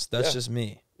cars. That's Yeah. just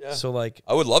me. Yeah. So like,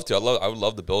 I would love to. I would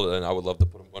love to build it, and I would love to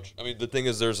put a bunch. I mean, the thing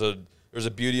is, there's a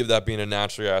beauty of that being a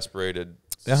naturally aspirated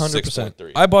 100%.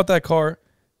 6.3. I bought that car.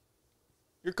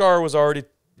 Your car was already,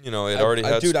 it already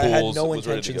had dude, spools. I had no it was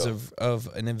ready to intentions go. of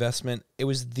an investment. It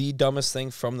was the dumbest thing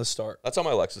from the start. That's how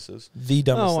my Lexus is. The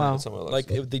dumbest Oh, wow. That's how my thing. Lexus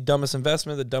Like is. the dumbest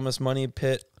investment, the dumbest money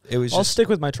pit. It was I'll just stick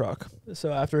with my truck.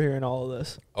 So after hearing all of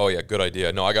this, Oh yeah, good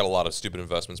idea. No, I got a lot of stupid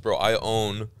investments, bro. I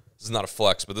own. This is not a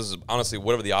flex, but this is honestly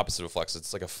whatever the opposite of flex.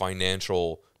 It's like a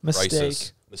financial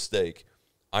crisis. Mistake.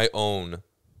 I own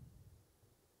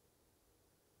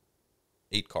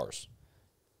 8 cars,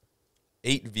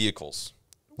 8 vehicles,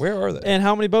 where are they? and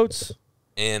how many boats?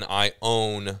 and I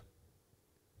own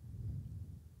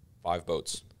 5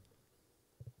 boats.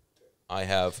 I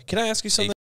have. Can I ask you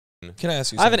something? Can I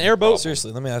ask you? I have an something? airboat.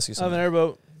 Seriously, let me ask you I have something. an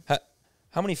airboat.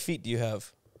 How many feet do you have?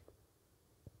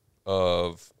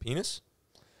 Of penis.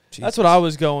 That's what I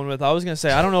was going with. I was gonna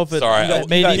say I don't know if it. Sorry, you got I-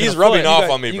 maybe he's even a rubbing foot. off You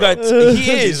got- on me, you bro. got-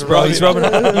 he is, bro. He's rubbing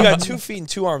off. off. You got 2 feet and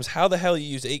 2 arms. How the hell you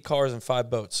use 8 cars and 5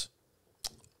 boats?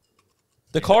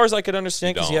 The cars I could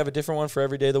understand because you don't. have a different one for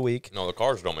every day of the week. No, the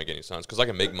cars don't make any sense because I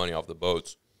can make money off the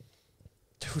boats.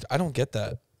 Dude, I don't get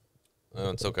that.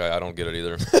 It's okay. I don't get it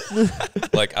either.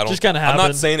 Like I don't. Just kinda I'm not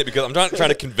happened. saying it because I'm not trying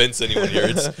to convince anyone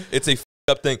here. It's a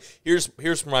up thing. Here's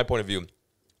from my point of view.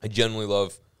 I genuinely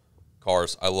love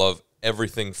cars. I love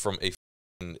everything from a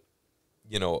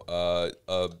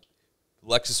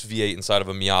Lexus V8 inside of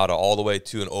a Miata all the way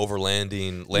to an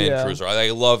overlanding Land Yeah. Cruiser. I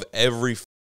love every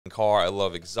car. I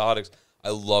love exotics. I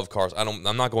love cars. I'm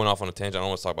not going off on a tangent. I don't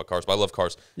want to talk about cars, but I love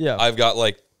cars. Yeah. I got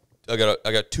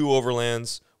 2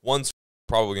 overlands. One's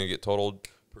probably gonna get totaled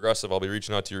Progressive. I'll be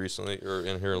reaching out to you recently or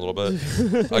in here a little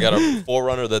bit. I got a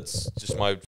 4Runner that's just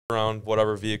my around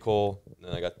whatever vehicle. And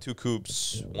then I got 2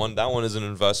 coupes. That one is an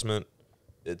investment.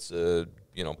 It's a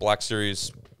Black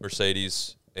Series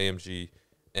Mercedes AMG,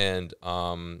 and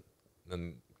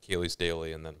then Kaylee's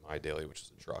daily, and then my daily, which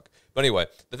is a truck. But anyway,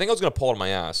 the thing I was gonna pull out of my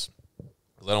ass,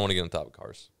 because I don't want to get on top of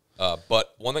cars.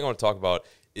 But one thing I want to talk about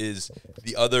is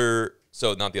the other.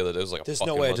 So not the other. There was like There's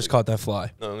no way I just caught that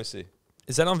fly. No, let me see.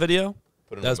 Is that on video?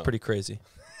 Put it in That was my mouth. pretty crazy.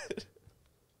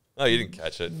 No, you didn't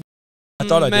catch it. I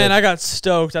thought I did. Man, I got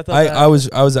stoked. I thought I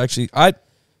was actually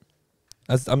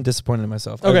I'm disappointed in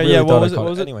myself. I Okay, really yeah, thought what I was it? caught What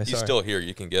was it? Anyway, He's sorry. still here.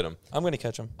 You can get him. I'm gonna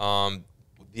catch him.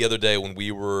 The other day when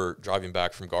we were driving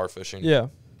back from gar fishing, Yeah.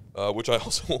 which I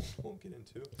also won't get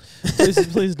into.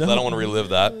 Please don't. I don't want to relive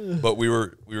that. But we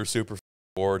were super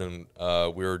bored, and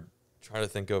we were trying to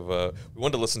think of. We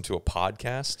wanted to listen to a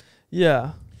podcast,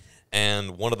 Yeah.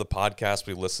 and one of the podcasts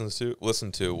we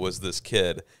listened to was this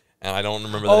kid, and I don't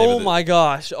remember the name of it. Oh my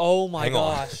gosh. Oh my Hang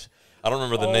on. gosh. I don't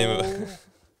remember the name of it.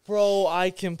 Bro,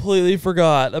 I completely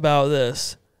forgot about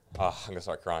this. I'm gonna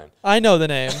start crying. I know the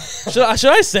name. Should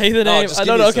I say the No, name? just I give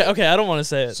don't me know. a second. Okay, I don't want to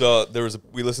say it. So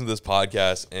we listened to this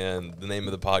podcast, and the name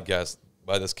of the podcast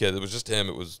by this kid, it was just him.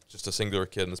 It was just a singular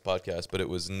kid in this podcast, but it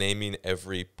was naming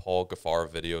every Paul Cuffaro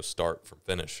video start from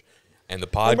finish. And the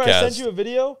podcast. Remember I sent you a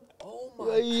video? Oh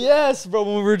my yes, bro,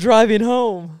 when we were driving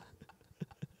home.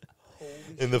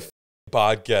 in the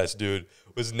podcast, dude,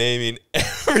 was naming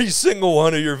every single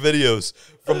one of your videos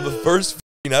from the first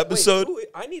episode. Wait,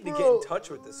 I need to get in touch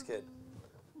with this kid.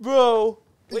 Bro.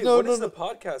 Wait, no, what no, is no. the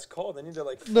podcast called? I need to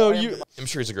like. No, fly him you- to my- I'm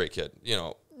sure he's a great kid.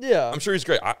 Yeah. I'm sure he's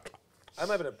great. I'm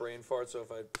having a brain fart, so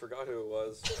if I forgot who it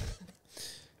was.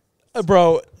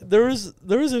 Bro, there was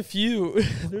a few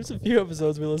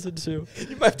episodes we listened to.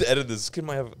 You might have to edit this. This kid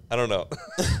might have. I don't know.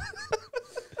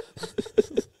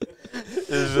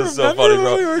 It's just so Remember funny, when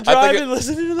bro. we were I think driving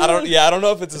listening to that? I don't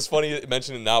know if it's as funny to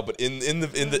mention it now, but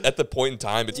at the point in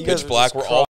time, it's You guys pitch were black. just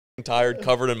We're all tired,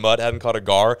 covered in mud, hadn't caught a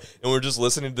gar, and we're just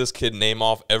listening to this kid name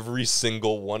off every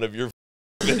single one of your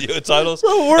video titles.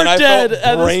 Bro, we're and I dead felt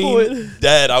at this brain point.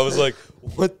 dead. I was like,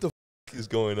 what the is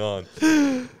going on?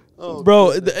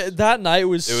 Bro, that night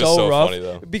was It was so so rough funny,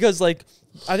 though. because like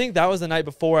I think that was the night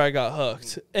before I got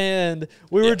hooked, and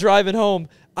we were Yeah. driving home.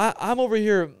 I'm over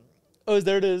here. Oh,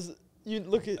 there it is. You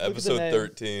look at Episode look at the name.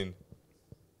 13.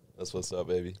 That's what's up,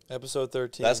 baby. Episode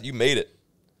 13. You made it.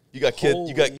 You got kids.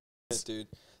 You got Holy shit, dude.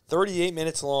 38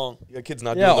 minutes long. kids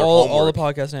not Yeah, doing their all homework. the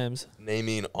podcast names.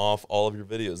 Naming off all of your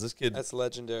videos. This kid, That's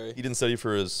legendary. he didn't study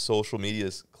for his social media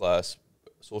class.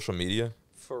 Social media?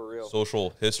 For real.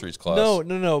 Social histories class.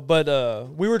 No. But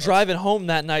we were driving home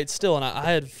that night still, and I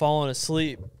had fallen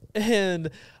asleep,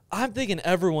 and I'm thinking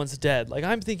everyone's dead. Like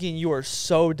I'm thinking you are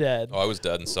so dead. Oh, I was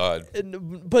dead inside.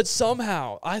 But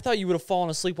somehow I thought you would have fallen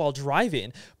asleep while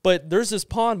driving. But there's this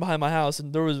pond behind my house,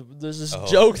 and there's this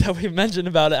joke that we mentioned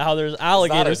about it, how there's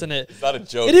alligators in it. It's not a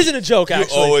joke. It isn't a joke, You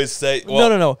actually. always say, well,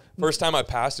 No. First time I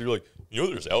passed, you're like,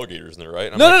 there's alligators in there, right?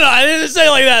 And I'm No, like, I didn't say it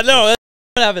like that. No, that's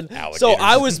what happened. So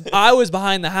Alligators. I was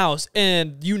behind the house,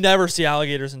 and you never see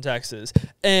alligators in Texas.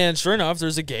 And sure enough,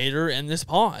 there's a gator in this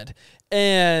pond,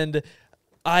 and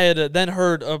I had then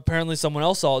heard apparently someone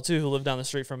else saw it too, who lived down the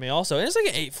street from me also. And it's like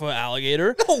an 8-foot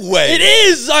alligator. No way. It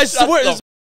is. I swear. the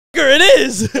It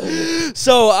is.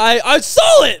 So I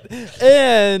saw it,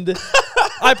 and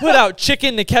I put out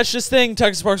chicken to catch this thing.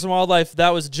 Texas Parks and Wildlife. That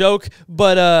was a joke,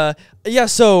 but yeah.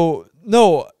 So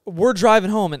no, we're driving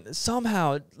home, and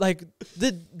somehow like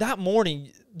that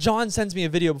morning, John sends me a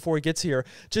video before he gets here,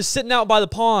 just sitting out by the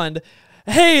pond.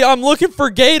 Hey, I'm looking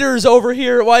for gators over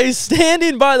here while he's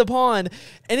standing by the pond.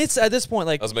 And it's at this point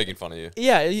like I was making fun of you.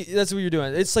 yeah, that's what you're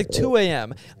doing. It's like 2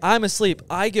 a.m. I'm asleep.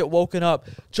 I get woken up.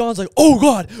 John's like, oh,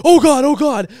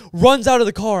 God. Runs out of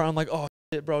the car. I'm like, oh,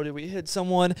 shit, bro. Did we hit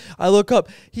someone? I look up.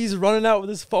 He's running out with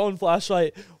his phone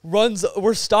flashlight.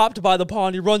 We're stopped by the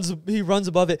pond. He runs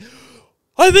above it.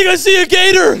 I think I see a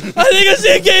gator. In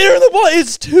the pond.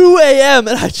 It's 2 a.m.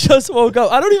 and I just woke up.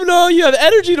 I don't even know how you have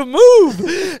energy to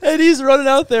move. And he's running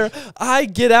out there. I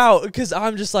get out because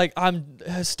I'm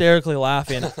hysterically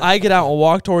laughing. I get out and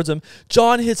walk towards him.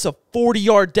 John hits a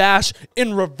 40-yard dash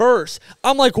in reverse.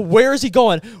 I'm like, where is he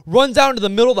going? Runs out into the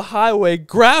middle of the highway,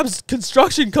 grabs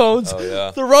construction cones,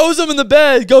 throws them in the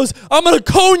bed, goes, I'm going to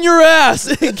cone your ass,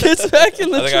 and gets back in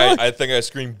the truck. I think I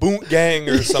screamed boot gang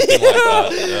or something like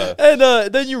that. Yeah.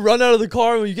 And then you run out of the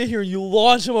car, and when you get here, you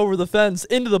launch them over the fence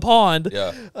into the pond.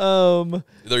 Yeah.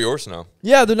 They're yours now.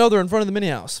 Yeah, they're in front of the mini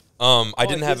house. I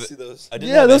didn't have see those. I didn't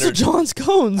Yeah, have those energy. are John's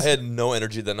cones. I had no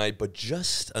energy that night, but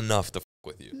just enough to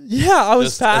with you. Yeah, I was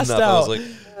Just passed enough. out. I was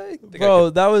like, think I Bro,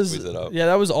 could that was squeeze it up.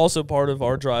 that was also part of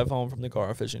our drive home from the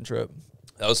car fishing trip.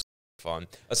 That was fun.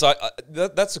 So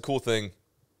that's the cool thing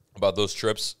about those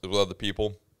trips with other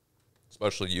people,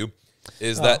 especially you,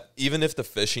 is that even if the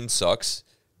fishing sucks,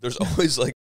 there's always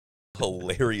like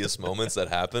hilarious moments that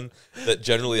happen that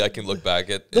generally I can look back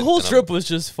at. The whole trip was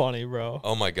just funny, bro.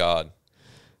 Oh my God.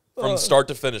 From start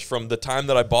to finish, from the time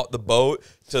that I bought the boat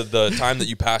to the time that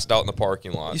you passed out in the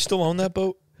parking lot. You still own that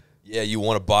boat? Yeah, you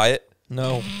want to buy it?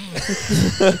 No. I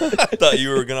thought you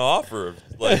were going to offer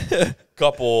like a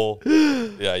couple.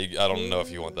 Yeah, I don't know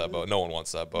if you want that boat. No one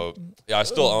wants that boat. Yeah, I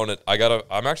still own it.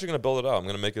 I'm actually going to build it out. I'm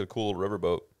going to make it a cool little river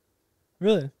boat.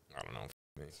 Really? I don't know.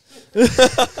 Me.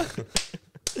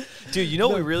 Dude, you know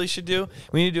what we really should do?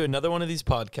 We need to do another one of these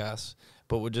podcasts,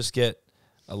 but we'll just get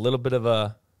a little bit of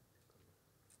a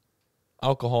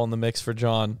alcohol in the mix for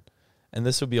John, and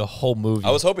this would be a whole movie.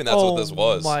 I was hoping that's what this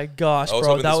was. Oh my gosh, I was bro,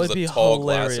 hoping that this would was be a tall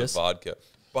hilarious. glass of vodka.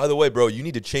 By the way, bro, you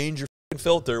need to change your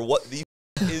filter. What the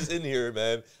is in here,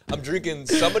 man? I'm drinking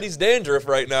somebody's dandruff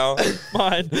right now.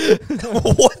 Mine.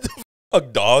 What the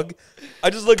fuck, dog? I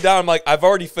just looked down. I'm like, I've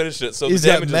already finished it. So He's the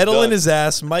got damage metal is done. in his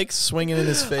ass. Mike's swinging in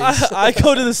his face. I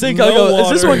go to the sink. No I go, is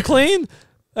this water. one clean?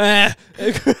 I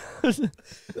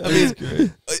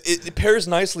mean, It pairs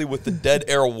nicely with the dead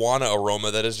arowana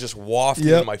aroma that is just wafting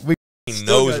Yep, in my we f***ing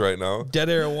still nose got right now. dead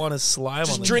arowana slime on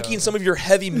Just the drinking couch. some of your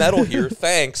heavy metal here.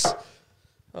 Thanks.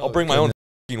 I'll bring my own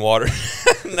f***ing water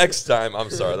next time. I'm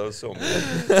sorry, that was so mean.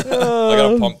 I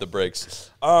gotta pump the brakes.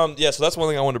 Yeah, so that's one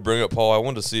thing I wanted to bring up, Paul. I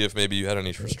wanted to see if maybe you had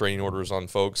any restraining orders on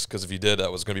folks, because if you did,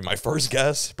 that was gonna be my first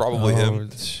guess. Probably him.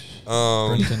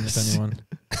 Brenten, if anyone.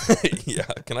 Yeah,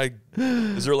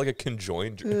 is there like a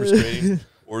conjoined restraining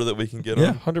order that we can get Yeah,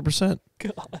 on? 100%.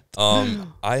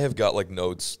 I have got like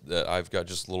notes that I've got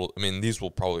just little. I mean, these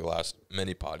will probably last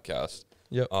many podcasts.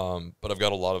 Yep. But I've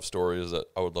got a lot of stories that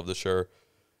I would love to share.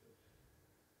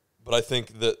 But I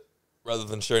think that rather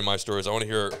than sharing my stories, I want to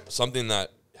hear something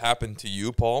that happened to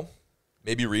you, Paul.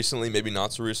 Maybe recently, maybe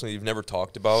not so recently. You've never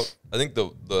talked about. I think the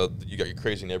you got your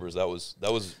crazy neighbors. That was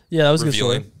Yeah, that was a good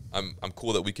revealing. story. I'm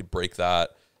cool that we could break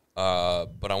that.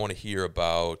 But I want to hear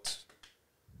about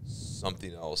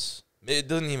something else. It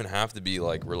doesn't even have to be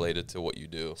like related to what you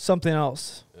do. Something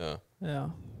else. Yeah. Yeah.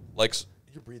 Like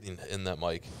you're breathing in that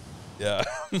mic. Yeah.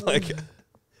 Like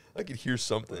I could hear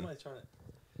something.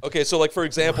 Okay, so like for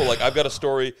example, like I've got a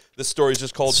story. This story is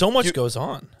just called So much goes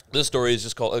on. This story is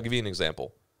just called. I'll give you an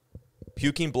example.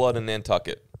 Puking blood in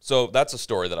Nantucket. So that's a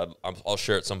story that I'll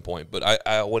share at some point. But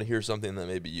I want to hear something that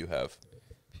maybe you have.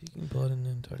 Puking blood in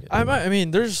Nantucket. I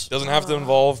mean, there's Doesn't have to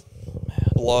involve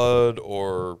blood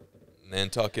or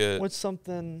Nantucket. what's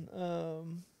something.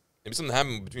 Maybe something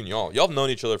happened between y'all. Y'all have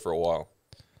known each other for a while.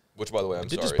 Which, by the way, I'm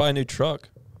Did sorry. just buy a new truck.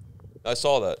 I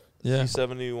saw that. Yeah.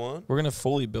 C71. We're gonna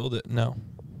fully build it. No,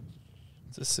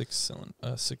 it's a 6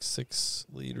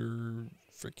 liter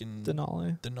freaking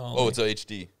Denali. Denali. Oh, it's a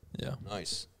HD. yeah,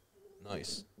 Nice.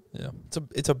 yeah.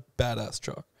 It's a badass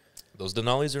truck. Those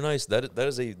Denali's are nice. That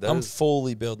is I'm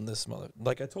fully building this mother.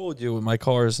 Like I told you, with my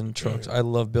cars and trucks, I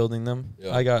love building them.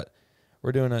 Yeah.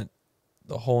 We're doing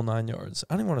the whole 9 yards.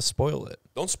 I don't even want to spoil it.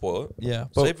 Don't spoil it. Yeah,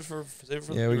 but Save it for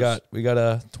yeah, the we got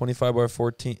a 24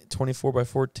 by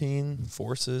 14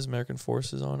 Forces, American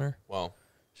Forces on her. Wow.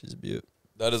 She's a beaut.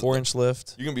 That is 4-inch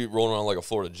lift. You're gonna be rolling around like a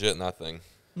Florida jet in that thing.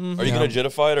 Mm-hmm. Are you Yeah. gonna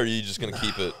jitify it, or are you just gonna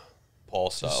keep it Paul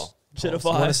style? You Jitify.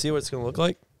 want to see what it's gonna look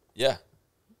like? Yeah.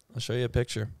 I'll show you a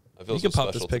picture. I feel You so can pop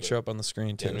this special picture today. up on the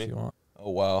screen too Can we? if you want. Oh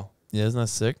wow. Yeah, isn't that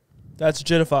sick? That's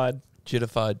jitified.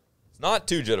 Jitified. It's not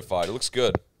too jitified. It looks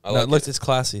good. I No, like it looks, it. it's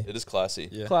classy. It is classy.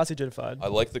 Yeah. Classy jitified. I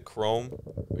like the chrome.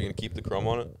 Are you gonna keep the chrome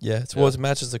on it? Yeah, it's Yeah. it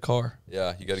matches the car.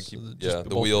 Yeah, you got to So keep. just Yeah, the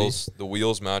both wheels. The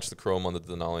wheels match the chrome on the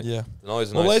Denali. Yeah.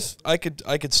 Denali's Well, nice. life.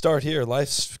 I could start here.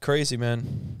 Life's crazy,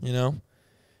 man. You know.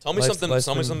 Tell me life's something.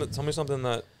 Tell me been- something. Tell me something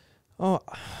that Oh,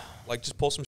 like just pull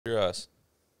some shit out your ass.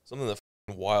 Something that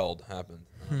f***ing wild happened.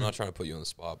 I'm Hmm. not trying to put you on the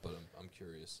spot, but I'm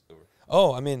curious.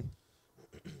 Oh, I mean,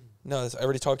 no, I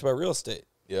already talked about real estate.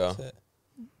 Yeah. That's it.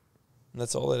 And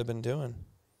that's all that I've been doing.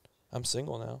 I'm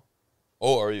single now.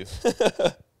 Oh, are you?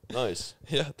 Nice.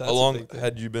 Yeah. That's How a long big thing.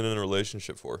 had you been in a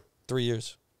relationship for? 3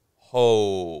 years.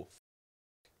 Oh,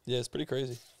 Yeah, it's pretty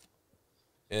crazy.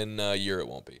 in a year it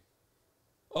won't be.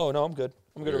 Oh no, I'm good.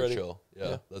 I'm good You're already. Chill. Yeah,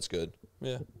 Yeah. that's good.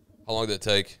 Yeah. How long did it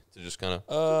take to just kind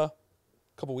of?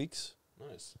 Couple weeks.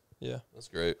 Nice. Yeah. That's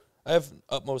great. I have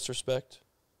utmost respect.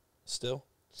 Still,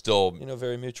 Still, you know,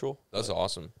 very mutual. that's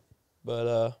awesome.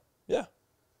 But yeah,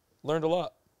 learned a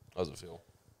lot. How does it feel?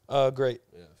 Great.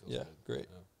 Yeah. It feels Yeah, good. great.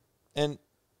 Yeah. And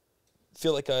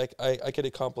feel like I could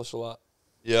accomplish a lot.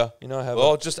 Yeah. You know, I have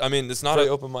Well, just I mean, it's not very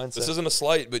a open mindset. This isn't a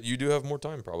slight, but you do have more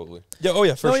time probably. Yeah. Oh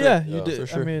yeah. For Oh sure. yeah, you Yeah, did. for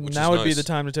sure. I mean, Which now is would be nice. the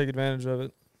time to take advantage of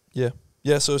it. Yeah.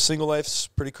 Yeah. So single life's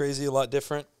pretty crazy, a lot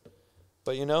different,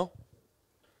 but you know,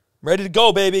 ready to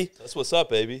go, baby. That's what's up,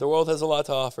 baby. The world has a lot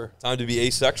to offer. Time to be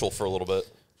asexual for a little bit.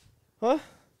 Huh?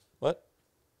 What?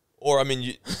 Or I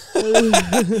mean,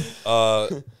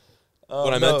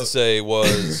 what I meant to say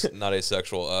was not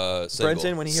asexual. Single.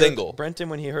 Brenten when he single. Heard, Brenten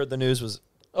when he heard the news was.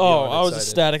 Oh, beyond I was excited.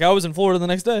 ecstatic. I was in Florida the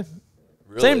next day.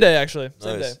 Really? Same day, actually.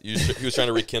 Same Nice. day. He was trying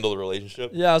to rekindle the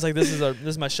relationship. Yeah, I was like, this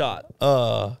is my shot.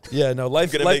 Yeah, no,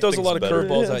 life Gonna life make throws a things lot of better.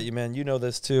 curveballs Yeah. at you, man. You know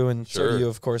this too, and so do Sure. you,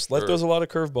 of course. Life Sure. throws a lot of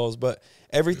curveballs, but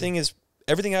everything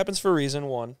happens for a reason.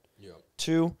 One, Yeah.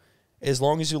 two, as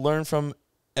long as you learn from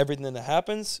everything that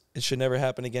happens, it should never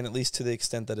happen again. At least to the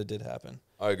extent that it did happen.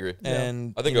 I agree.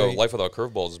 And I think you a know, life without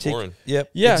curveballs is boring.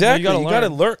 Yep. Yeah, exactly. you You gotta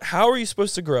gotta learn. How are you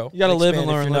supposed to grow? You got to live and expand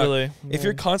learn, if you're not- literally. If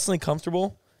you're constantly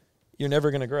comfortable, you're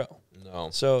never gonna grow. No.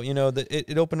 So you know that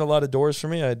it opened a lot of doors for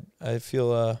me. I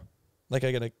feel like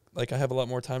I have a lot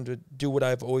more time to do what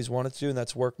I've always wanted to do, and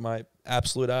that's work my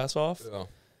absolute ass off. Yeah.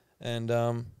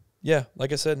 And yeah,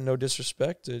 like I said, no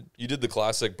disrespect. You did the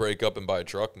classic break up and buy a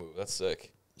truck move. That's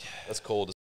sick. That's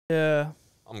cold. yeah.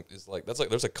 That's like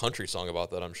there's a country song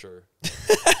about that. I'm sure.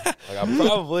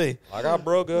 Probably, I got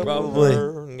broke up. Probably.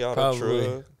 And got Probably. a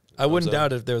truck. I wouldn't So-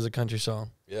 doubt it if there was a country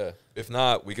song. Yeah. If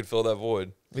not, we could fill that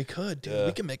void. We could, dude. Yeah.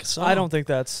 We can make a song. I don't think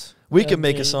that's. We can I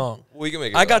make a mean- song. We can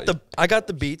make. It I got about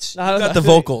the beats. You I don't got know. the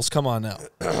vocals. Come on now.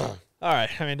 All right.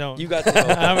 I mean, don't. You got the I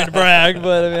vocals. don't mean to brag,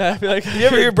 but I mean, I feel like. You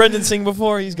ever hear Brendan sing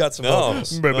before? He's got some No.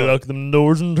 vocals. Baby, lock them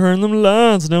doors and turn them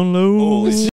lights down low.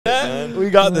 Holy shit, man. We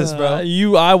got this, bro.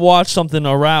 I watched something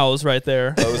arouse right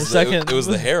there. That was The second. it was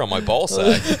the hair on my ball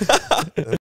sack.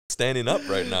 Standing up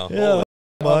right now. Yeah.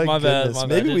 My, my bad, goodness. my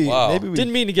bad. Maybe we Wow.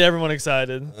 Didn't mean to get everyone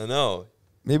excited. I know.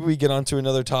 maybe we get onto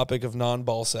another topic of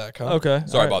non-ball sack, huh? Okay.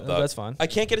 Sorry all about that. That's fine. I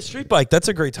can't get a street bike. That's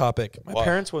a great topic. My Why?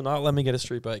 parents will not let me get a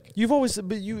street bike. You've always,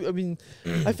 but you. I mean,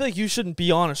 I feel like you shouldn't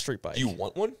be on a street bike. Do you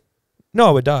want one? No,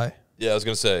 I would die. Yeah, I was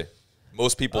gonna say.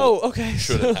 Most people Oh, okay.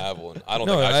 shouldn't have one. I don't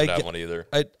No, think I should I have get- one either.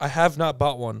 I have not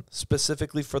bought one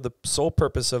specifically for the sole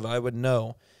purpose of I would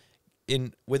know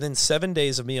within 7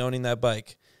 days of me owning that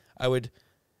bike, I would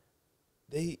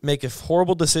make a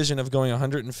horrible decision of going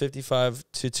 155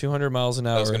 to 200 miles an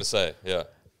I was hour gonna say, yeah.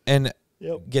 and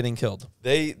Yep. getting killed.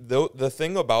 The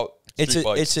thing about street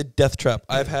bikes, It's a death trap.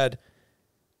 I've had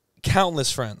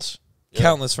countless friends. Yeah.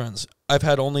 Countless friends. I've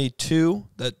had only 2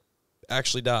 that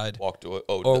actually died. walked away.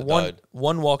 Oh, Or that one died.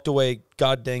 one walked away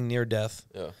god dang near death.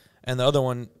 Yeah. And the other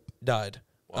one died.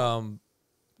 Wow.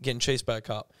 Getting chased by a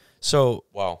cop. So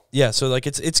Wow. yeah, so like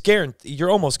it's guaranteed. You're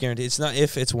almost guaranteed. It's not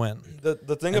if, it's when. The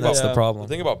thing And about that's the Yeah. problem. the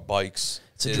thing about bikes,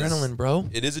 It's is- adrenaline, bro.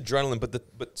 It is adrenaline,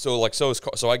 but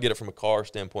so I get it from a car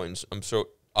standpoint. And I'm sure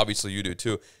obviously you do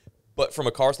too. But from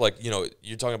a car's like,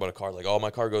 you're talking about a car like, oh,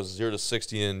 my car goes 0 to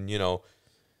 60 and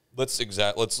let's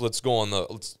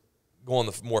go on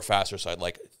the more faster side,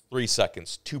 like 3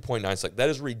 seconds, 2.9 seconds. That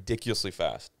is ridiculously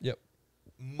fast. Yep.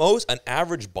 An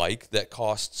average bike that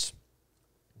costs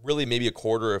really maybe a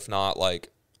quarter, if not like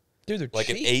Dude, they're an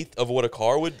cheap. eighth of what a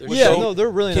car would Yeah, go, no,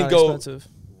 they're really can not go expensive.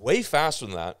 way faster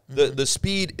than that. Mm-hmm. The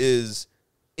speed is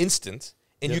instant,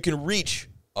 and Yep. you can reach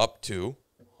up to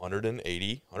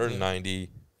 180, 190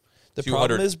 The 200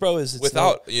 problem is, bro, is it's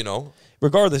without,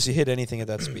 regardless, you hit anything at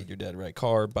that speed, you're dead, right?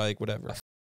 Car, bike, whatever.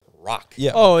 rock.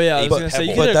 Yeah. Oh yeah, I was But gonna say you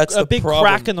pebble. get But that's a the big problem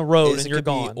crack in the road is and it you're could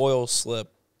be gone. oil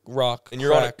slip, rock, And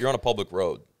you're crack. on a public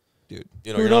road. Dude.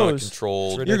 You're Who not on a knows?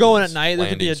 controlled. It's You're going at ridiculous. night. There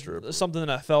could be Landing strip. something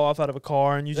that fell off out of a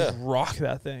car and you just Yeah. rock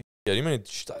that thing. Yeah, you mean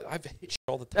I've hit shit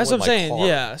all the time. That's with what I'm my saying. car.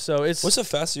 Yeah. So it's What's the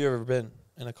fastest you've ever been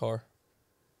in a car?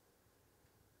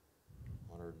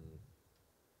 100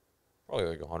 probably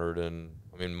like 100 and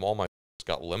I mean all my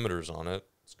got limiters on it.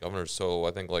 It's governors, so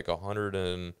I think like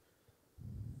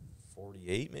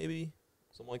 148 maybe,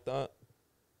 something like that.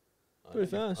 Pretty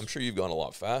fast. I'm sure you've gone a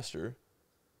lot faster.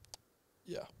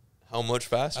 Yeah. How much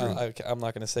faster? I'm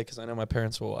not going to say because I know my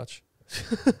parents will watch.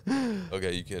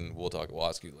 Okay, you can. We'll talk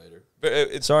Watsky later.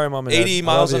 It's Sorry, Mom and Dad. 80 I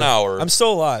miles love an you. hour. I'm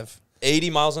still alive. 80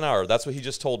 miles an hour. That's what he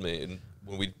just told me. And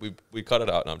when we cut it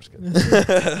out. No, I'm just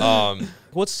kidding.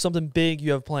 what's something big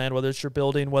you have planned? Whether it's your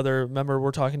building, remember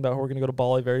we're talking about we're going to go to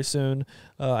Bali very soon.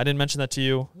 I didn't mention that to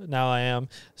you. Now I am.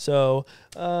 So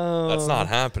that's not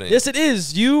happening. Yes, it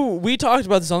is. We talked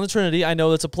about this on the Trinity. I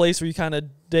know that's a place where you kind of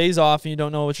days off and you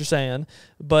don't know what you're saying,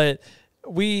 but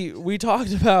we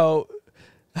talked about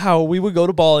how we would go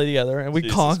to Bali together and we'd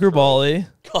Jesus conquer Christ. Bali.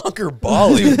 Conquer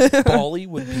Bali. Bali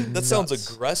would be That sounds nuts.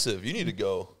 aggressive. You need to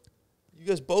go. You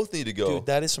guys both need to go. Dude,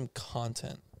 that is some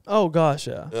content. Oh gosh,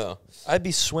 yeah. Yeah. I'd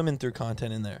be swimming through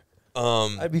content in there.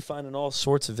 I'd be finding all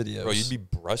sorts of videos. Bro, you'd be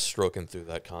breaststroking through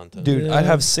that content. Dude, Yeah. I'd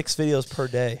have 6 videos per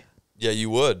day. Yeah, you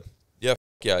would. Yeah,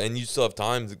 yeah, and you still have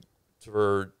time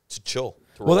to chill,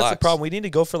 to Well, relax. that's the problem. We need to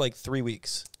go for like 3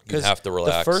 weeks. You'd have to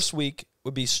relax. The first week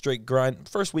would be straight grind.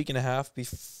 First week and a half be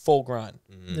full grind.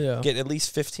 Yeah. Get at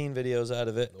least 15 videos out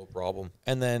of it. No problem.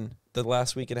 And then the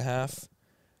last week and a half,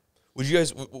 Would you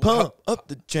guys pump up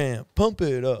the jam, pump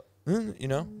it up. You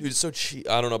know? Dude, it's so cheap.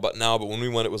 I don't know about now, but when we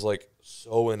went, it was like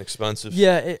so inexpensive.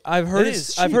 Yeah, I've heard It it's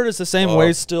is I've cheap. heard it's the same Wow.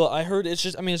 way still. I heard it's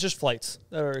just it's just flights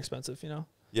that are expensive, you know.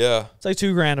 Yeah. It's like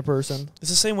 $2,000 a person.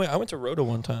 It's the same way. I went to Rhoda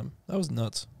one time. That was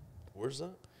nuts. Where's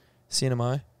that?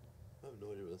 CNMI, I have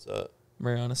no idea what's that.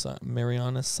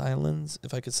 Marianas Islands,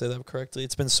 if I could say that correctly.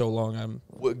 It's been so long.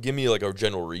 Give me like a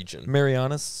general region.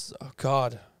 Marianas. Oh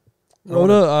God.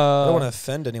 Rhoda, I don't want to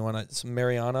offend anyone. It's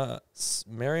Marion.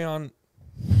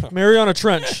 Mariana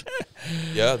Trench.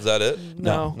 Yeah, is that it?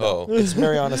 No. Oh, It's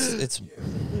Marianas. It's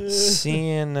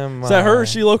CNMI. Is that her? Is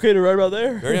she located right about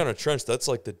there? Mariana Trench. That's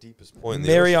like the deepest point. In the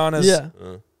Marianas. Yeah.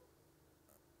 ocean.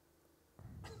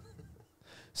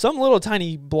 Some little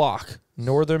tiny block.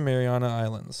 Northern Mariana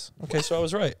Islands. Okay, so I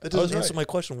was right. That I was doesn't answer right. my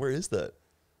question. Where is that?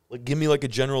 Like, give me like a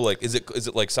general. Like, is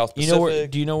it like South You Pacific? know where?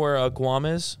 Do you know where Guam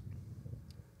is?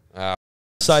 Ah,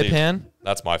 Saipan.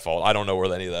 that's my fault. I don't know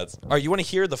where any of that's. All right, you want to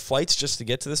hear the flights just to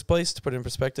get to this place to put it in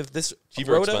perspective? This Cheap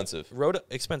or expensive? Rhoda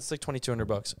expensive, like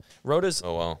 $2,200. Rhoda's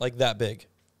Oh wow. like that big.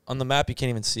 On the map, you can't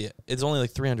even see it. It's only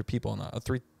like 300 people on that.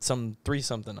 Three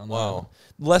something on the Wow. island.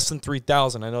 Less than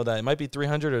 3,000. I know that. It might be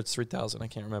 300 or it's 3,000. I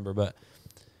can't remember. But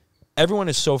everyone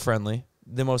is so friendly.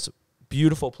 The most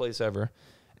beautiful place ever.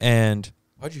 And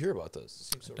How'd you hear about this?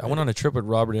 It seems so I went on a trip with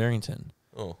Robert Arrington.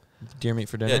 Oh. Deer meat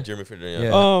for dinner. Yeah, Jeremy for dinner.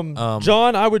 Yeah.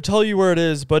 John, I would tell you where it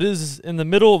is, but it is in the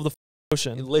middle of the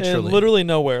ocean. Literally. And literally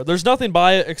nowhere. There's nothing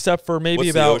by it except for maybe What's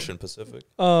about the ocean? Pacific?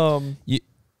 No.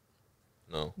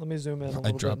 Let me zoom in a little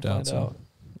I bit dropped and out, find so out.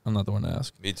 I'm not the one to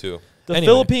ask. Me too. The Anyway.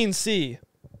 Philippine Sea.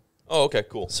 Oh, okay,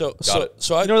 cool. So Got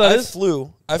it. I, You know what that I is?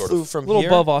 flew. I Sort flew of. from A little here,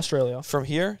 above Australia. from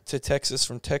here to Texas,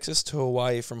 from Texas to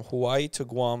Hawaii, from Hawaii to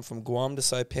Guam, from Guam to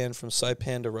Saipan, from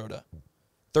Saipan to Rhoda.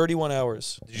 31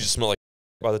 hours. Did you just smell like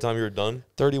by the time you were done?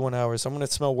 31 hours. I'm going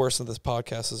to smell worse when this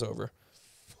podcast is over.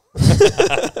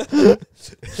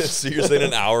 So you're saying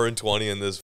an hour and 20 in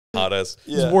this hot ass.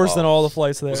 It's worse than all the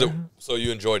flights there. Was it, so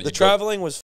you enjoyed it? The You traveling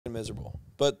was f***ing miserable.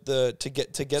 But to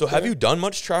get So there, have you done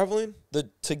much traveling?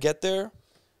 to get there,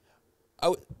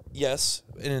 yes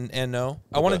and no.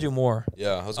 I want to Okay. do more.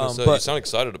 Yeah, I was gonna say you but sound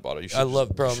excited about it. You should. I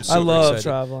love, bro. I'm you should I super love excited.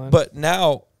 traveling. But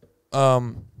now,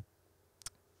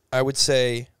 I would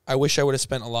say I wish I would have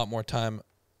spent a lot more time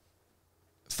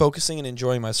focusing and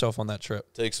enjoying myself on that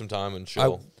trip. take some time and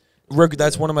chill.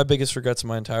 That's one of my biggest regrets in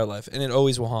my entire life, and it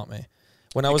always will haunt me.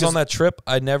 When I was Because- on that trip,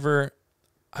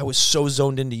 I was so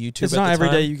zoned into YouTube. it's at not the every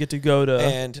time. day you get to go to.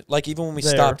 And like even when we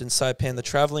there. stopped in Saipan, the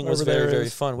traveling was Wherever very there very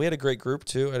is. fun. We had a great group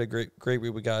too. I had a great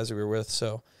group of guys that we were with.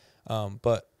 So,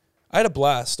 but I had a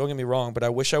blast. Don't get me wrong, but I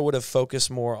wish I would have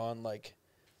focused more on like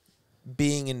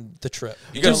being in the trip.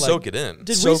 you gotta know, like, soak it in. Did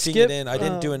we soaking skip, it in. I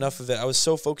didn't do enough of it. I was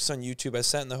so focused on YouTube. I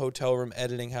sat in the hotel room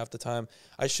editing half the time.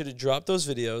 I should have dropped those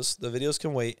videos. The videos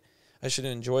can wait. I should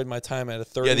have enjoyed my time at a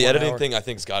 30. Yeah, the editing thing I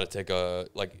think's got to take a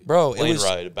Bro, it plane was-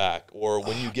 ride back, or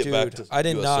when you get Dude, back to. I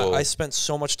did US not. Seoul. I spent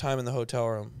so much time in the hotel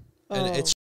room, and Oh.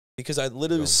 it's because I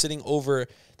literally was sitting over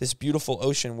this beautiful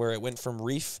ocean where it went from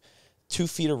reef, 2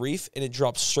 feet of reef, and it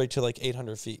dropped straight to like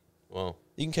 800 feet. Wow,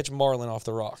 You can catch marlin off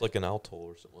the rock. it's like an atoll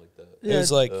or something like that. It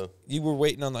was like Yeah. you were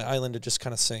waiting on the island to just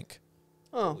kind of sink.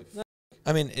 oh,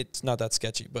 I mean, it's not that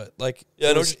sketchy, but like Yeah,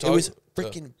 I it know was, what you're it was talking-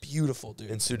 freaking beautiful, dude.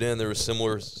 In Sudan, there were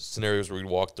similar scenarios where we'd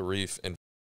walk the reef, and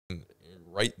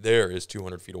right there is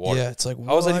 200 feet of water. Yeah, it's like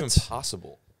How is that even what?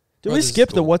 possible? did Bro, we this is skip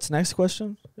the cool. what's next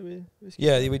question? Did we skip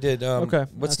Yeah, we did. Okay,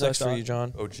 What's that's what I next for thought. you,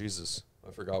 John? Oh Jesus,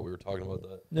 I forgot we were talking about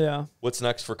that. Yeah. What's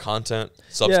next for content,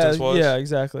 substance wise? Yeah,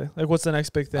 exactly. Like, what's the next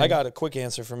big thing? I got a quick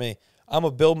answer for me. I'm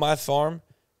gonna build my farm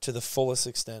to the fullest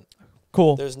extent.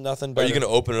 Cool. There's nothing Are better. you going to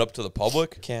open it up to the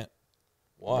public? Can't.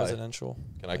 Why? Residential.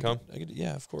 Can I come?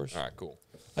 Yeah, of course. All right, cool.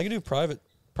 I could do private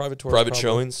tours. Private probably.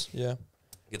 showings. Yeah.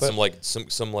 Get But-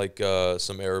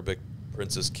 some Arabic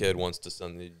princess kid wants to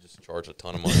send. You just charge a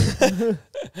ton of money.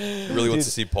 He really wants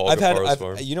to see Paul Cuffaro's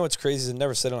farm. You know what's crazy is I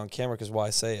never said it on camera because why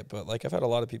say it, but like I've had a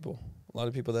lot of people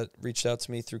that reached out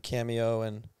to me through Cameo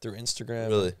and through Instagram.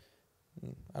 Really,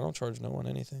 I don't charge no one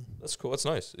anything. that's cool. That's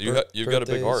nice. You've got a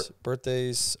big heart.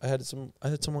 Birthdays. I had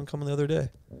someone come the other day.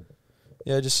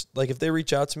 Yeah, just like if they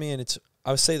reach out to me and I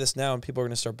would say this now and people are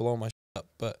gonna start blowing my shit up,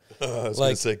 but I was Like-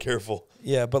 gonna say careful.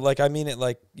 yeah, but like I mean it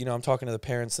like, I'm talking to the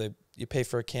parents, they you pay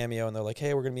for a cameo, and they're like,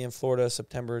 hey, we're gonna be in Florida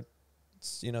September,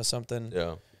 something.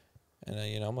 Yeah.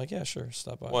 And I'm like, yeah, sure,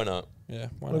 stop by. Why not? Yeah.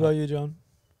 Why What not? about you, John?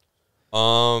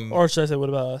 Or should I say, what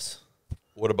about us?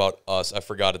 what about us? I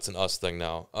forgot it's an us thing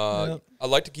now. Yep. I'd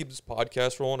like to keep this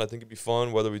podcast rolling. I think it'd be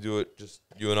fun whether we do it just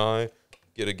you and I,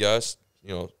 get a guest.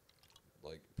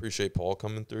 Appreciate Paul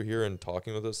coming through here and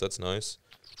talking with us. That's nice.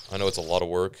 I know it's a lot of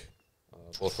work.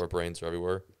 Both of our brains are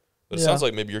everywhere. But it sounds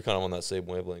like maybe you're kind of on that same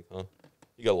wavelength, huh?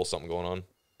 You got a little something going on.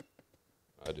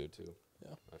 I do too.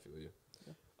 Yeah. I feel you.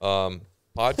 Yeah.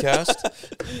 Podcast.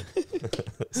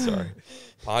 Sorry.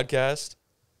 Podcast.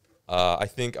 I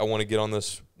think I want to get on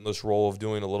this role of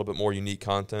doing a little bit more unique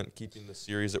content, keeping the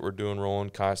series that we're doing rolling,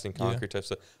 casting concrete type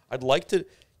stuff. I'd like to,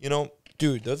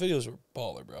 Dude, those videos were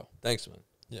baller, bro. Thanks, man.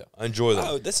 Yeah. I enjoy them.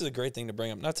 Oh, this is a great thing to bring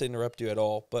up. Not to interrupt you at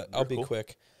all, but I'll be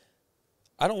quick.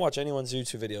 I don't watch anyone's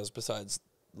YouTube videos besides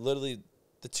literally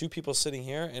the two people sitting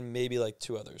here and maybe like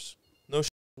two others.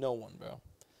 No one, bro.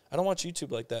 I don't watch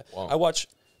YouTube like that. Wow. I watch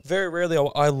very rarely.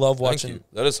 I love watching. Thank you.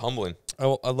 That is humbling. I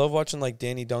love watching like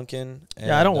Danny Duncan. And,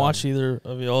 Yeah, I don't watch either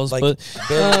of y'all's, like but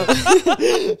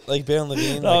like Baron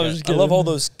Levine. No, Like, I love all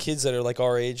those kids that are like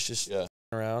our age just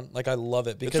around. Like I love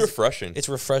it because it's refreshing. It's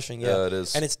refreshing, yeah. It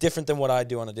is. And it's different than what I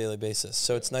do on a daily basis.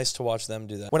 So it's nice to watch them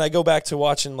do that. When I go back to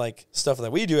watching like stuff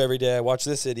that we do every day, I watch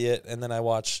this idiot and then I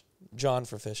watch John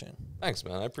for fishing. Thanks,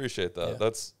 man. I appreciate that. Yeah.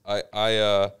 That's I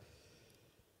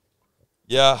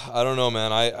don't know,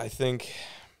 man. I think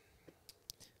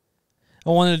I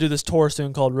wanted to do this tour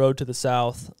soon called Road to the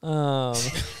South.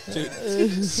 Dude,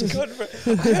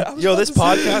 yo, this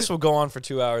podcast will go on for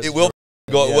 2 hours. it will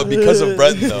go because of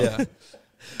Brenten, though. Yeah.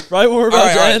 Right when we're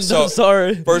about to end, so I'm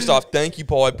sorry. First off, thank you,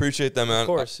 Paul. I appreciate that, man. Of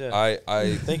course, yeah.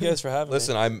 I Thank you guys for having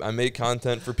listen. me. I make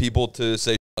content for people to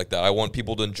say like that. I want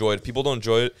people to enjoy it. If people don't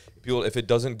enjoy it, if it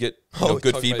doesn't get good talk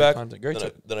about feedback, your content.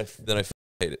 Great then I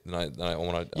hate it. Then I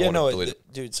want to delete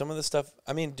it. Dude, some of the stuff.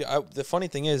 I mean, the funny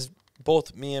thing is,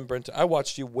 both me and Brent, I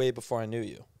watched you way before I knew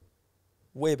you.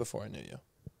 Way before I knew you.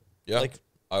 Yeah, Like,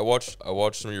 I watched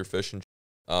some of your fishing.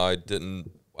 I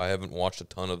haven't watched a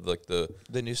ton of like the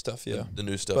new stuff, yeah. the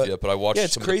new stuff But, yet, but I watched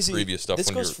it's some crazy. of the previous stuff. This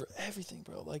when goes you're, for everything,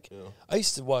 bro. Like, Yeah. I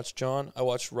used to watch John. I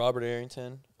watched Robert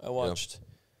Arrington. I watched.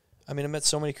 I mean, I met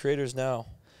so many creators now.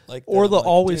 Like, Or that the I'm like,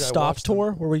 Always dude, I Stop watched them.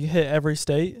 tour where we hit every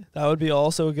state. That would be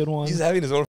also a good one. he's having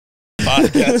his own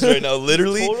podcast right now.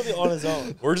 Literally, Totally on his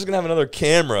own. we're just gonna have another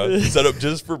camera set up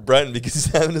just for Brenten because he's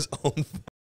having his own.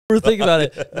 We're thinking about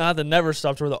it. Not the Never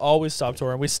Stop tour, the Always Stop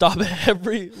tour, and we stop at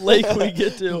every lake we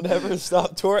get to. Never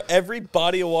stop tour. Every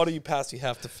body of water you pass, you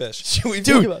have to fish. Should we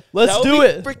Dude, do? let's That would do be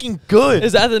it. Freaking good.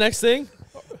 Is that the next thing?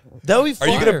 That would be Are fire.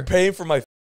 you gonna pay for my?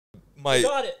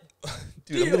 Got it.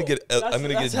 Dude, I'm gonna get That's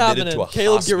admitted happening. to a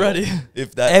Caleb, hospital. get ready.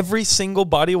 If that, Every single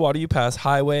body of water you pass,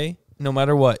 highway, no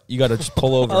matter what, you got to just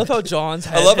pull over. I love how John's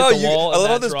head I love hit how the wall I love and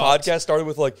how that this dropped. podcast started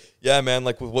with like, yeah, man,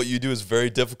 like with what you do is very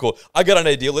difficult. I got an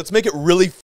idea. Let's make it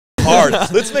really hard.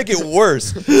 Let's make it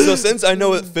worse. So since I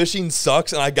know that fishing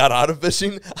sucks and I got out of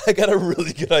fishing, I got a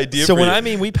really good idea. So for when you. I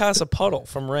mean we pass a puddle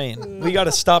from rain, we got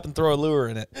to stop and throw a lure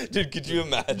in it. dude, could you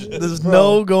imagine? There's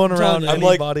no going around I'm any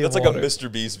like, body that's of like water. a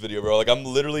Mr. Beast video, bro. Like I'm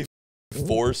literally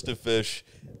forced to fish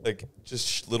like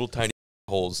just little tiny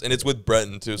holes, and it's with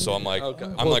Brenten too. So I'm like,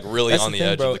 I'm like really That's on the the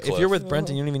thing, edge bro. of the cliff. If you're with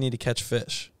Brenten, you don't even need to catch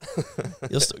fish.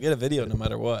 You'll still get a video no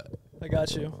matter what. I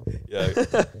got you. yeah,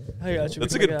 I got you. that's a We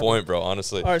can good make it point, bro.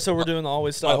 Honestly, happen. All right, so we're doing the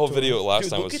Always Stop my whole tour. video last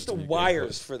Dude, time look was at just the a gameplay.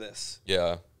 wires for this.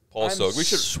 Yeah, Paul. I'm So we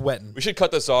should sweating. we should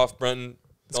cut this off, Brenten.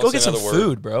 Let's go get some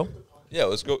food, bro. Yeah,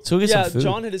 let's go. Let's go get Yeah, some food.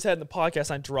 John hit his head in the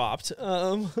podcast. I dropped.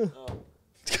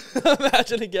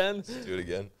 Imagine again. Do it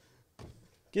again.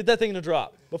 Get that thing to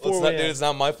drop before we Dude, end. it's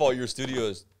not my fault. Your studio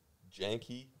is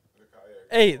janky.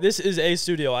 Hey, this is a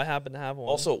studio. I happen to have one.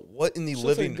 Also, what in the Just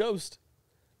like a living? ghost.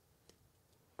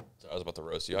 I was about to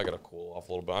roast you. I gotta cool off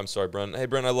a little bit. I'm sorry, Brent. Hey,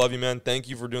 Brent, I love you, man. Thank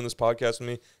you for doing this podcast with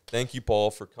me. Thank you,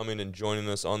 Paul, for coming and joining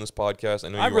us on this podcast. I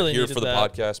know I you really were here needed for the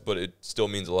that. podcast, but it still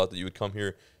means a lot that you would come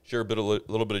here, share a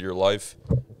little bit of your life.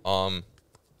 I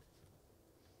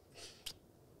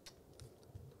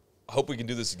hope we can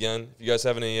do this again. If you guys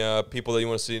have any people that you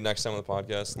want to see next time on the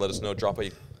podcast, let us know. Drop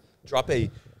a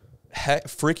freaking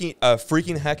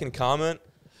heckin' comment.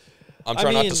 I'm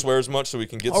trying not mean, to swear as much so we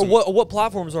can get Or some. what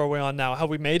platforms are we on now? Have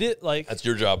we made it? Like That's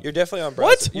your job. You're definitely on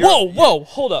what? Brazzers. Whoa,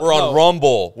 hold up. We're on No.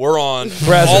 Rumble. We're on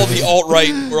Brazzers. all the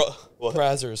alt-right. What?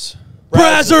 Brazzers.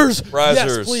 Brazzers. Brazzers.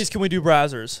 Yes, please. Can we do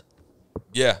Brazzers?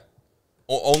 Yeah.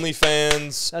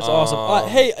 OnlyFans. That's awesome.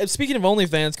 Hey, speaking of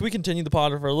OnlyFans, can we continue the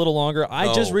pod for a little longer?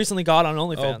 I just No. recently got on Oh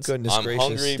OnlyFans. goodness I'm gracious.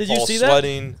 hungry. Did you Paul's see that?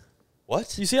 sweating.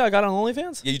 What? You see how I got on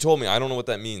OnlyFans? Yeah, you told me. I don't know what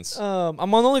that means. I'm on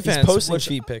OnlyFans. He's posting which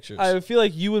feet pictures. I feel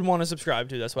like you would want to subscribe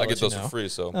to. That's why I get those for free,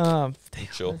 so Damn,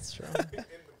 chill. that's true.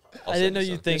 I'll I didn't send know you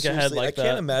you'd some. think ahead Seriously, like I that.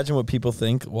 can't imagine what people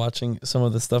think watching some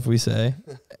of the stuff we say.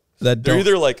 That They're don't.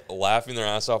 either like laughing their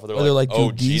ass off, or Or they're like, dude, "Oh,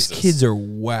 these Jesus." kids are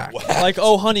whack. Like,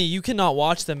 oh, honey, you cannot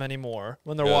watch them anymore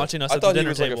when they're Yeah. watching us I at the thought he dinner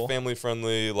was table. like a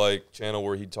family-friendly like channel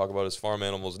where he'd talk about his farm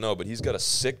animals. No, but he's got a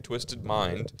sick, twisted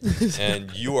mind,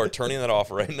 and you are turning that off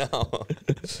right now.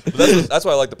 But that's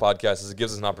why I like the podcast. Is it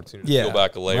gives us an opportunity to peel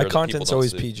back a layer. My that people content's don't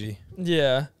always see. PG.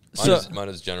 Yeah. Mine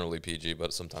is generally PG,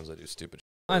 but sometimes I do stupid.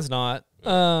 Mine's not.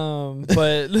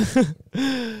 But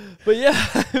but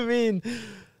yeah, I mean,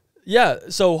 yeah.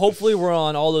 So hopefully we're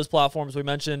on all those platforms we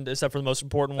mentioned, except for the most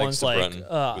important Thanks ones. to Like,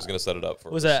 Brenten, who's gonna set it up for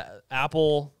was us. that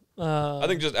Apple? I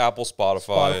think just Apple,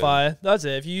 Spotify. Spotify. That's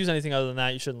it. If you use anything other than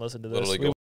that, you shouldn't listen to this. Literally We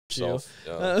go watch you. yourself.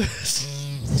 Yeah.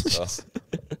 So.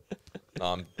 No,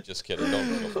 I'm just kidding.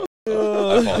 Don't go.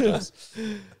 I apologize.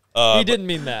 He didn't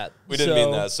mean that. We didn't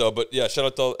mean that. So, but yeah, shout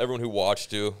out to everyone who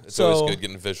watched too. It's always good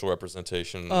getting visual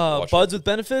representation. Buds with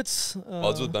benefits.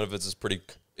 Buds with benefits is pretty.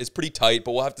 It's pretty tight,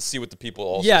 but we'll have to see what the people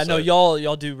also. Yeah, say. no,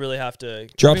 y'all do really have to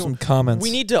Drop some comments.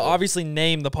 We need to obviously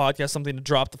name the podcast something to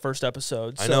drop the first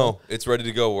episode. I so- know it's ready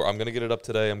to go. I'm gonna get it up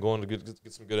today. I'm going to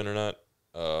get some good internet.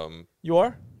 You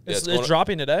are? Yeah, It's going up-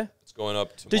 dropping today. It's going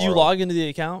up tomorrow. Did you log into the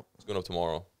account? It's going up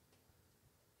tomorrow.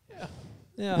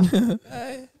 Yeah.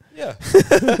 Yeah.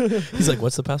 He's like,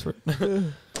 what's the password?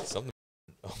 Something.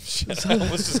 Oh shit! I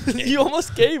almost just gave You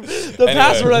almost gave the Anyway.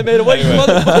 password I made away, you Anyway.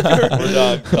 motherfucker. We're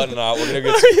done. Cutting it out. We're gonna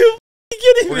get. Are you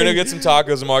kidding me? We're gonna get some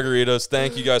tacos and margaritas.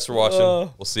 Thank you guys for watching. Uh,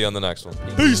 We'll see you on the next one.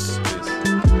 Peace.